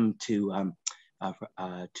for them to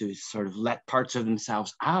sort of let parts of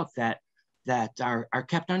themselves out that are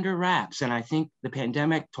kept under wraps. And I think the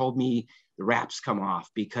pandemic told me the wraps come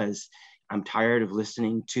off, because I'm tired of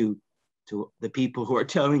listening to the people who are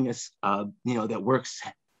telling us, that works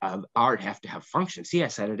of art have to have function. See, I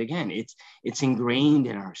said it again. It's ingrained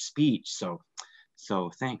in our speech.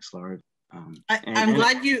 So thanks, Laura. I'm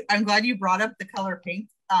glad you brought up the color pink.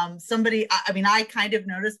 I kind of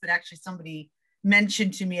noticed, but actually somebody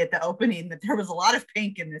mentioned to me at the opening that there was a lot of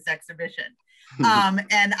pink in this exhibition.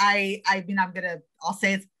 And I'll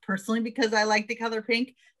say it's personally because I like the color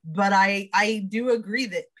pink, but I do agree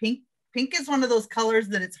that pink is one of those colors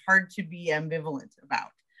that it's hard to be ambivalent about.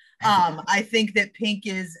 I think that pink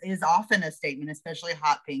is often a statement, especially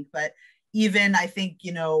hot pink, but even I think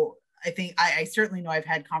I certainly know I've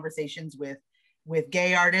had conversations with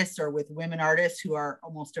gay artists or with women artists who are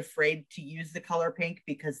almost afraid to use the color pink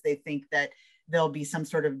because they think that there'll be some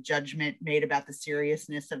sort of judgment made about the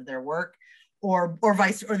seriousness of their work, or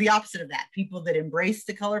the opposite of that, people that embrace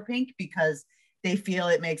the color pink because they feel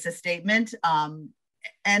it makes a statement.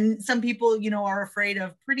 And some people, are afraid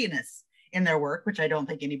of prettiness in their work, which I don't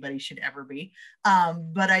think anybody should ever be.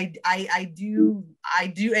 But I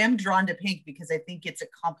am drawn to pink because I think it's a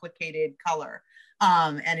complicated color,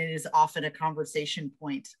 and it is often a conversation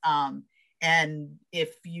point. And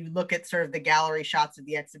if you look at sort of the gallery shots of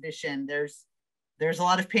the exhibition, there's a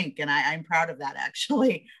lot of pink, and I'm proud of that,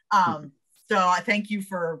 actually. So I thank you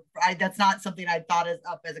that's not something I thought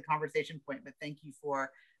up as a conversation point, but thank you for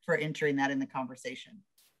entering that in the conversation.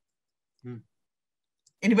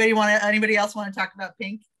 Anybody else want to talk about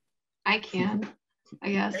pink? I can,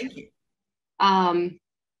 I guess. Thank you.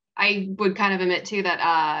 I would kind of admit too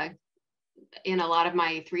that in a lot of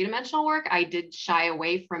my three-dimensional work, I did shy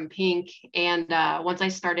away from pink. And once I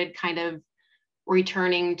started kind of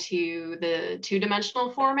returning to the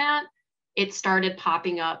two-dimensional format, it started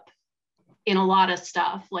popping up in a lot of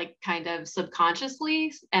stuff, like kind of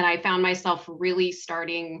subconsciously. And I found myself really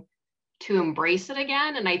starting to embrace it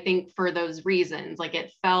again. And I think for those reasons, like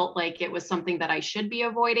it felt like it was something that I should be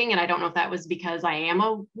avoiding. And I don't know if that was because I am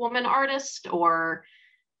a woman artist or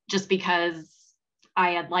just because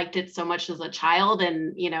I had liked it so much as a child.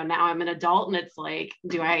 And, you know, now I'm an adult and it's like,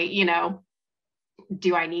 do I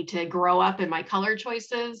need to grow up in my color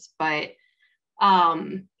choices? But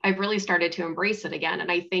I've really started to embrace it again.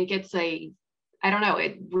 And I think I don't know,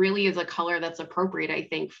 it really is a color that's appropriate, I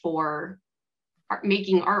think, for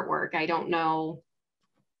making artwork. I don't know,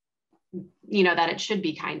 you know, that it should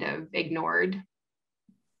be kind of ignored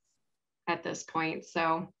at this point.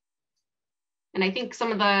 So, and I think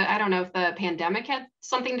some of I don't know if the pandemic had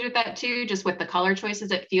something to do with that too, just with the color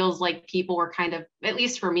choices. It feels like people were kind of, at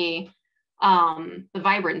least for me, the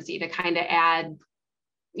vibrancy to kind of add,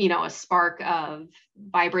 you know, a spark of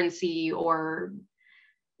vibrancy or,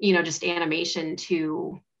 you know, just animation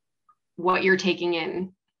to what you're taking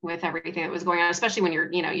in with everything that was going on, especially when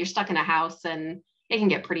you're stuck in a house and it can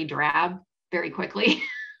get pretty drab very quickly.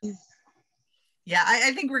 Yeah,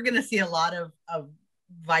 I think we're going to see a lot of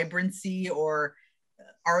vibrancy or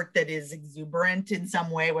art that is exuberant in some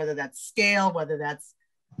way, whether that's scale, whether that's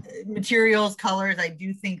materials, colors. I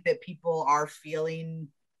do think that people are feeling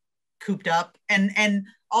cooped up and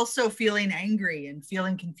also feeling angry and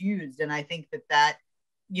feeling confused. And I think that,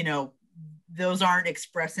 you know, those aren't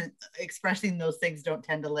expressing those things don't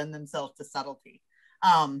tend to lend themselves to subtlety.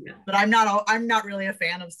 But I'm not really a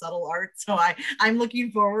fan of subtle art. So I'm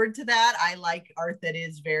looking forward to that. I like art that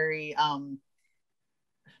is very,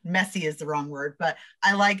 messy is the wrong word, but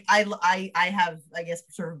I have, I guess,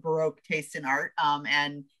 sort of Baroque taste in art,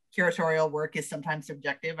 and curatorial work is sometimes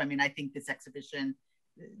subjective. I mean, I think this exhibition,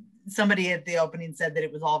 somebody at the opening said that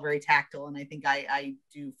it was all very tactile, and I think I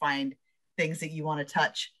do find things that you want to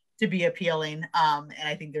touch to be appealing, and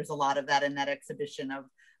I think there's a lot of that in that exhibition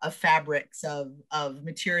of fabrics, of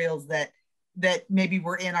materials that maybe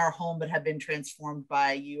were in our home but have been transformed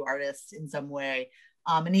by you artists in some way.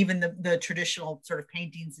 And even the traditional sort of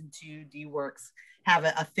paintings in 2D works have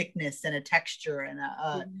a thickness and a texture and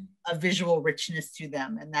a visual richness to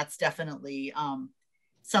them. And that's definitely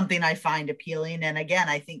something I find appealing. And again,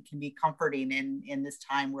 I think can be comforting in this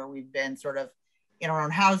time where we've been sort of in our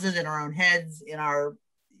own houses, in our own heads,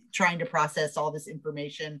 trying to process all this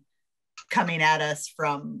information coming at us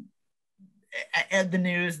from the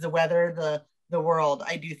news, the weather, the world.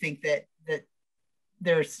 I do think that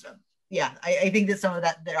there's, I think that some of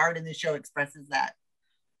that, the art in the show expresses that.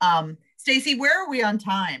 Stacy, where are we on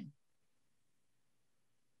time?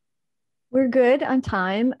 We're good on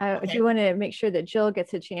time. I Okay. do want to make sure that Jill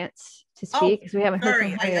gets a chance to speak because we haven't heard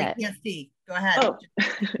from her yet. I can't see. Go ahead. Oh,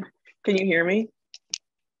 can you hear me?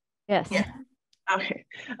 Yes. Yeah. Okay.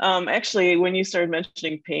 Actually, when you started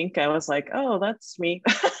mentioning pink, I was like, oh, that's me.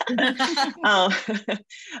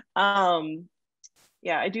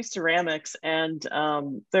 Yeah, I do ceramics, and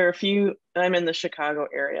there are a few. I'm in the Chicago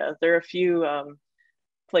area. There are a few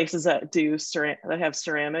places that have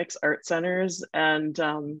ceramics art centers, and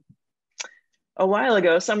a while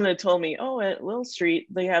ago, someone had told me, oh, at Lil Street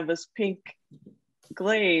they have this pink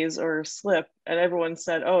glaze or slip, and everyone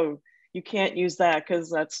said, oh, you can't use that because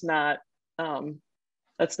that's not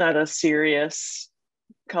a serious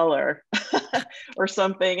color or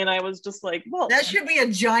something. And I was just like, well, that should be a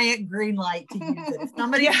giant green light to use it. If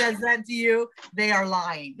somebody says that to you, they are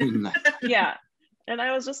lying. Yeah. And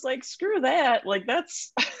I was just like, screw that. Like,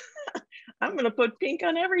 that's I'm gonna put pink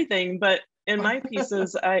on everything. But in my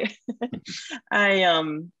pieces, I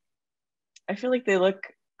feel like they look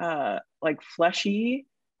like fleshy.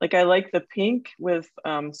 Like, I like the pink with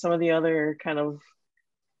some of the other kind of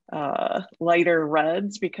lighter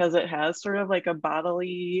reds because it has sort of like a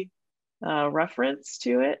bodily reference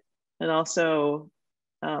to it. And also,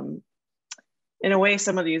 in a way,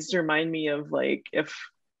 some of these remind me of like if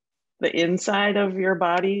the inside of your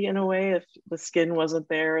body, in a way, if the skin wasn't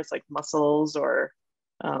there, it's like muscles or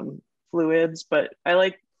fluids. But I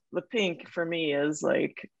like the pink, for me, is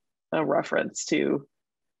like a reference to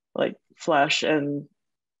like flesh and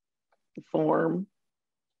form.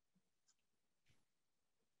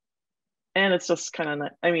 And it's just kind of,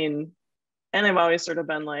 I mean, and I've always sort of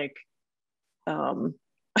been like,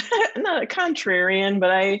 not a contrarian,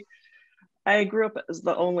 but I grew up as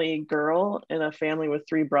the only girl in a family with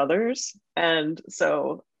 3 brothers. And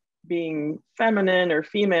so being feminine or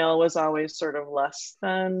female was always sort of less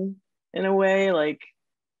than, in a way, like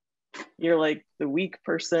you're like the weak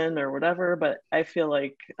person or whatever. But I feel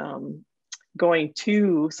like going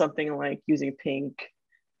to something like using pink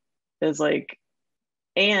is like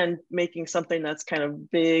and making something that's kind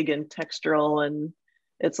of big and textural, and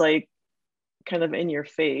it's like kind of in your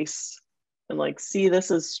face, and like, see,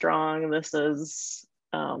 this is strong, this is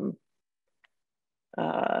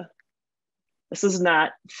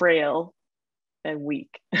not frail and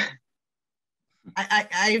weak.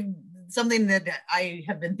 I something that I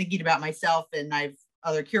have been thinking about myself, and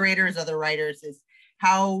other curators, other writers, is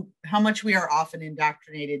how much we are often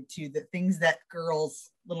indoctrinated to the things that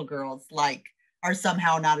little girls like are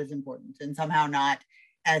somehow not as important and somehow not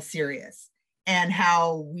as serious, and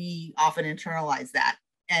how we often internalize that.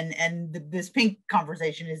 And this pink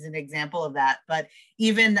conversation is an example of that. But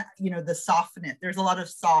even, the softness, there's a lot of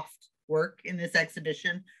soft work in this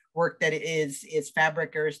exhibition, work that is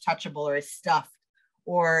fabric or is touchable or is stuffed,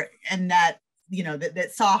 and that,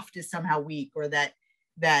 that soft is somehow weak, or that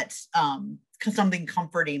something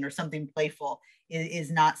comforting or something playful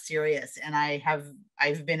is not serious. And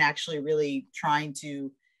I've been actually really trying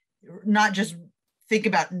to not just think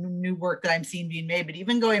about new work that I'm seeing being made, but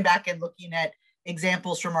even going back and looking at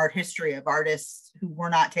examples from art history of artists who were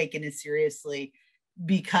not taken as seriously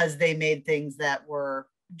because they made things that were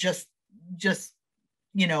just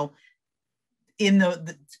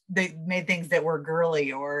they made things that were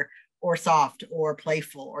girly or soft or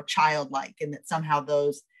playful or childlike, and that somehow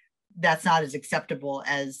that's not as acceptable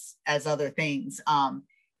as other things. And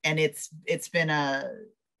it's been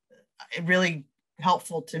really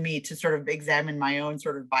helpful to me to sort of examine my own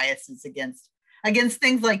sort of biases against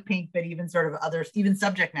things like pink, but even sort of others, even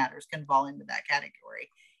subject matters can fall into that category.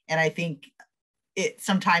 And I think it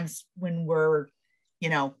sometimes when we're,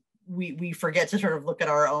 we forget to sort of look at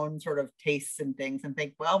our own sort of tastes and things and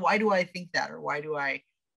think, well, why do I think that? Or why do I,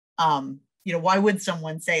 why would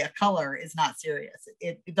someone say a color is not serious?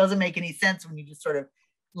 It doesn't make any sense when you just sort of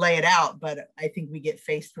lay it out. But I think we get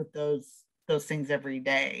faced with those things every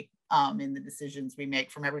day in the decisions we make,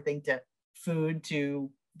 from everything to food to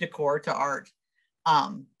decor to art.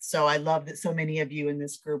 So I love that so many of you in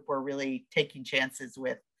this group were really taking chances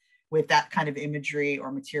with that kind of imagery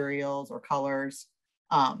or materials or colors,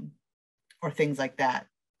 or things like that.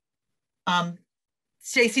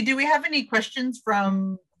 Stacey, do we have any questions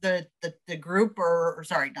from the group, or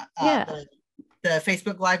sorry, not the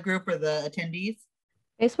Facebook Live group or the attendees?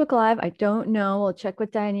 Facebook Live, I don't know. We'll check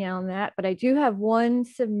with Danielle on that, but I do have one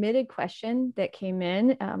submitted question that came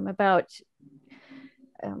in about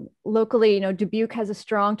locally, Dubuque has a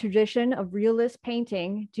strong tradition of realist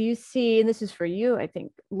painting. Do you see, and this is for you, I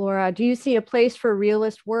think, Laura, do you see a place for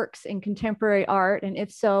realist works in contemporary art? And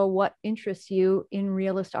if so, what interests you in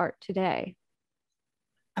realist art today?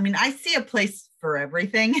 I mean, I see a place for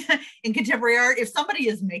everything in contemporary art. If somebody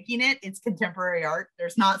is making it, it's contemporary art.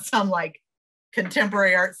 There's not some like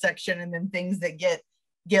contemporary art section and then things that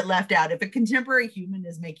get left out. If a contemporary human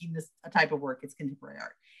is making this a type of work, it's contemporary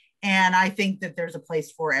art. And I think that there's a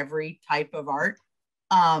place for every type of art.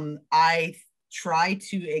 I try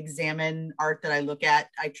to examine art that I look at.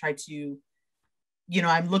 I try to,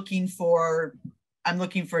 I'm looking for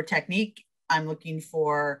technique. I'm looking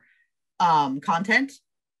for content,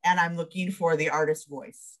 and I'm looking for the artist's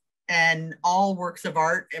voice. And all works of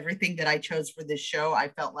art, everything that I chose for this show, I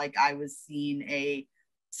felt like I was seeing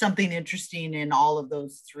something interesting in all of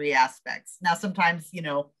those three aspects. Now, sometimes,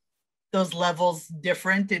 those levels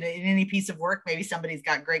different in any piece of work. Maybe somebody's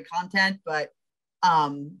got great content, but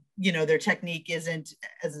their technique isn't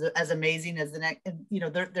as amazing as the next.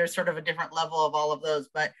 There's sort of a different level of all of those.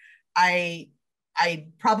 But I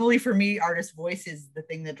probably, for me, artist voice is the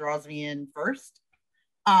thing that draws me in first,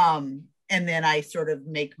 and then I sort of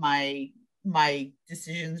make my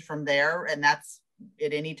decisions from there, and that's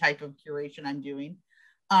at any type of curation I'm doing.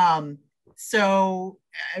 So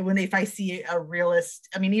if I see a realist,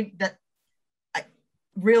 I mean,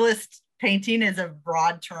 realist painting is a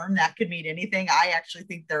broad term that could mean anything. I actually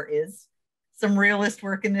think there is some realist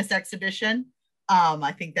work in this exhibition.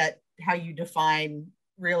 I think that how you define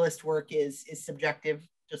realist work is subjective,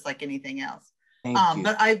 just like anything else.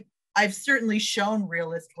 But I've certainly shown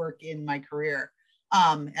realist work in my career.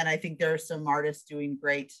 And I think there are some artists doing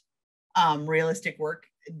great realistic work,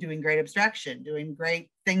 doing great abstraction, doing great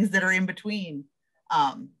things that are in between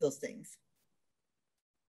those things.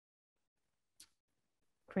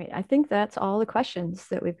 Great. I think that's all the questions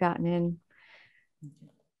that we've gotten in.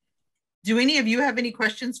 Do any of you have any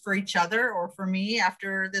questions for each other or for me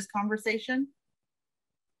after this conversation?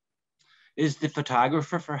 Is the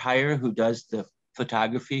photographer for hire who does the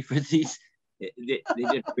photography for these? They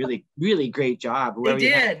did a really, really great job. They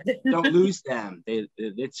did. Don't lose them.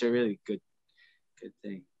 It's a really good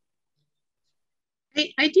thing.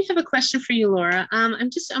 I do have a question for you, Laura. I'm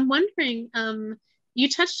wondering, you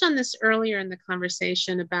touched on this earlier in the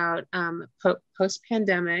conversation about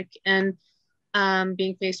post-pandemic and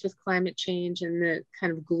being faced with climate change and the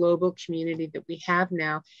kind of global community that we have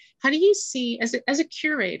now. How do you see, as a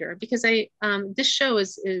curator, because this show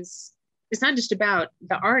is it's not just about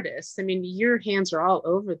the artists. I mean, your hands are all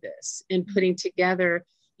over this in putting together,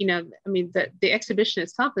 you know, I mean, the exhibition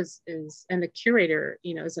itself is, and the curator,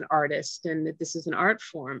 you know, is an artist, and that this is an art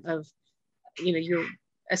form of, you know, you're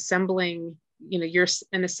assembling, you know, you're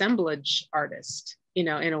an assemblage artist, you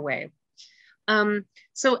know, in a way.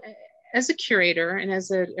 So as a curator and as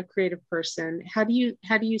a creative person, how do you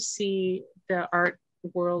see the art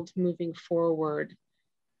world moving forward?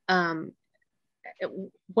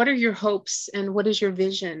 What are your hopes and what is your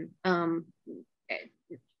vision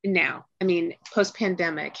now? I mean,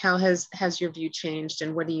 post-pandemic, how has your view changed,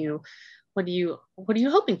 and what are you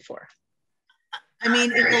hoping for? I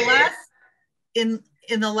mean, in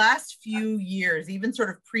the last few years, even sort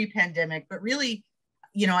of pre-pandemic, but really,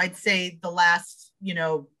 you know, I'd say the last,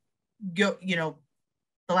 the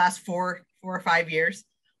last four or 5 years,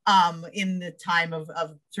 in the time of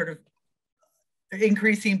sort of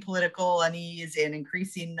increasing political unease and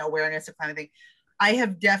increasing awareness of kind of thing, I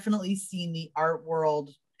have definitely seen the art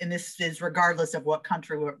world, and this is regardless of what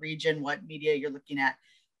country, what region, what media you're looking at,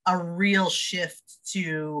 a real shift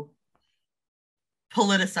to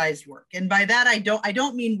politicized work. And by that, I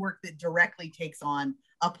don't mean work that directly takes on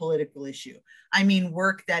a political issue. I mean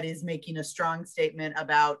work that is making a strong statement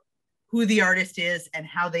about who the artist is and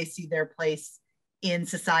how they see their place in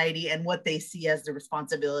society and what they see as the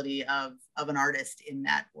responsibility of an artist in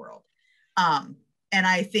that world. And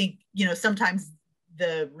I think, you know, sometimes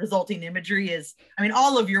the resulting imagery is, I mean,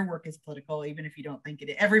 all of your work is political, even if you don't think it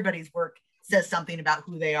is. Everybody's work says something about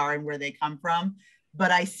who they are and where they come from.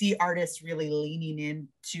 But I see artists really leaning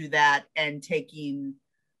into that and taking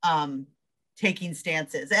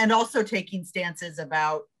stances, and also taking stances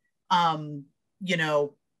about, you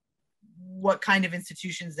know, what kind of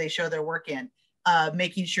institutions they show their work in,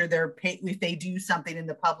 making sure they're paid if they do something in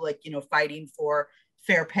the public, you know, fighting for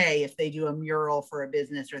fair pay if they do a mural for a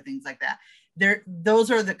business or things like that.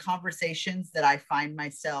 Those are the conversations that I find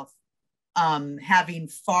myself having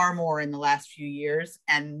far more in the last few years,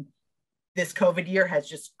 and this COVID year has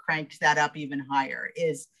just cranked that up even higher.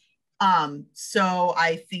 So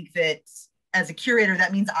I think that as a curator,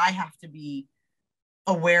 that means I have to be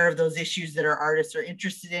aware of those issues that our artists are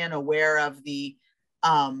interested in, aware of the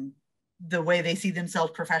way they see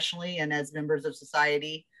themselves professionally and as members of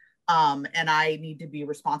society. And I need to be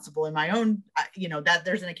responsible in my own, you know, that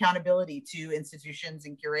there's an accountability to institutions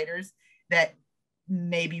and curators that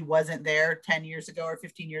maybe wasn't there 10 years ago or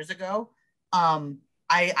 15 years ago. I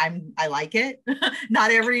like it.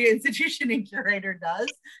 Not every institution and curator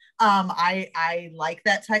does. I like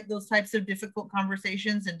those types of difficult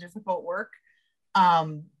conversations and difficult work.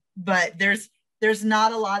 But there's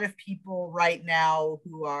not a lot of people right now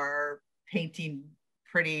who are painting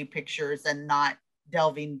pretty pictures and not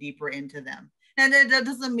delving deeper into them. And that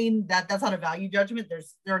doesn't mean that that's not a value judgment.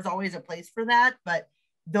 There's always a place for that, but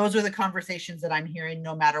those are the conversations that I'm hearing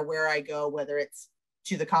no matter where I go, whether it's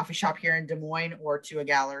to the coffee shop here in Des Moines or to a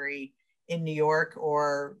gallery in New York,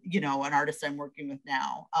 or, you know, an artist I'm working with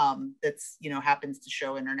now that's, you know, happens to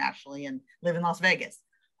show internationally and live in Las Vegas.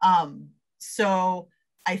 So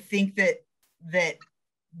I think that's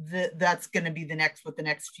going to be what the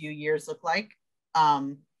next few years look like.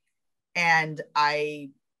 And I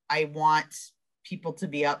want people to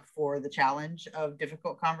be up for the challenge of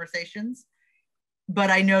difficult conversations. But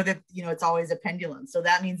I know that, you know, it's always a pendulum. So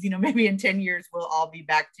that means, you know, maybe in 10 years, we'll all be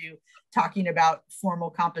back to talking about formal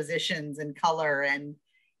compositions and color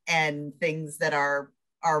and things that are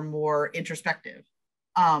more introspective.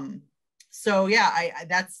 So yeah,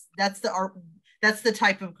 that's the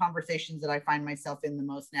type of conversations that I find myself in the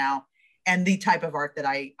most now, and the type of art that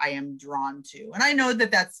I am drawn to. And I know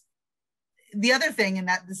that that's the other thing, and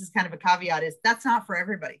that this is kind of a caveat, is that's not for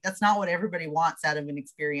everybody. That's not what everybody wants out of an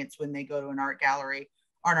experience when they go to an art gallery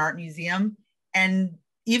or an art museum. And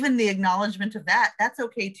even the acknowledgement of that, that's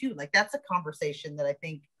okay too. Like, that's a conversation that I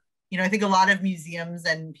think, you know, I think a lot of museums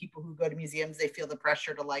and people who go to museums, they feel the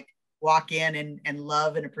pressure to like walk in and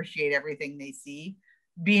love and appreciate everything they see.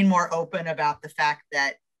 Being more open about the fact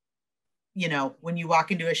that, you know, when you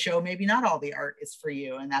walk into a show, maybe not all the art is for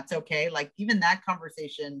you, and that's okay. Like, even that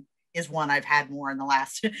conversation is one I've had more in the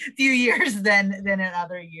last few years than in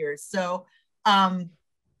other years. So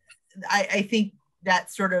I think that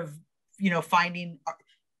sort of, you know, finding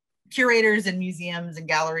curators and museums and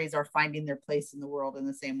galleries are finding their place in the world in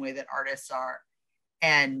the same way that artists are,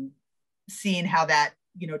 and seeing how that,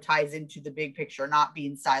 you know, ties into the big picture, not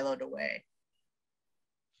being siloed away.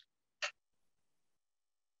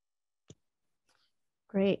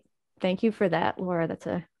 Great. Thank you for that, Laura.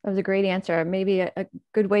 That was a great answer. Maybe a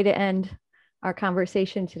good way to end our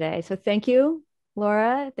conversation today. So thank you,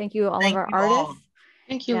 Laura. Thank you, all of our artists.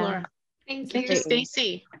 Thank you, Laura. Thank you,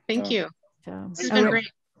 Stacy. Thank you. This has been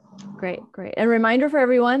great. Great. A reminder for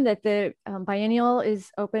everyone that the Biennial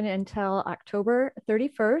is open until October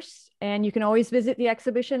 31st, and you can always visit the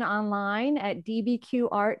exhibition online at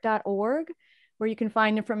dbqart.org, where you can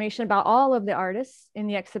find information about all of the artists in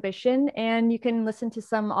the exhibition, and you can listen to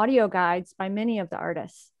some audio guides by many of the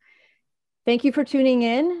artists. Thank you for tuning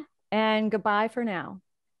in, and goodbye for now.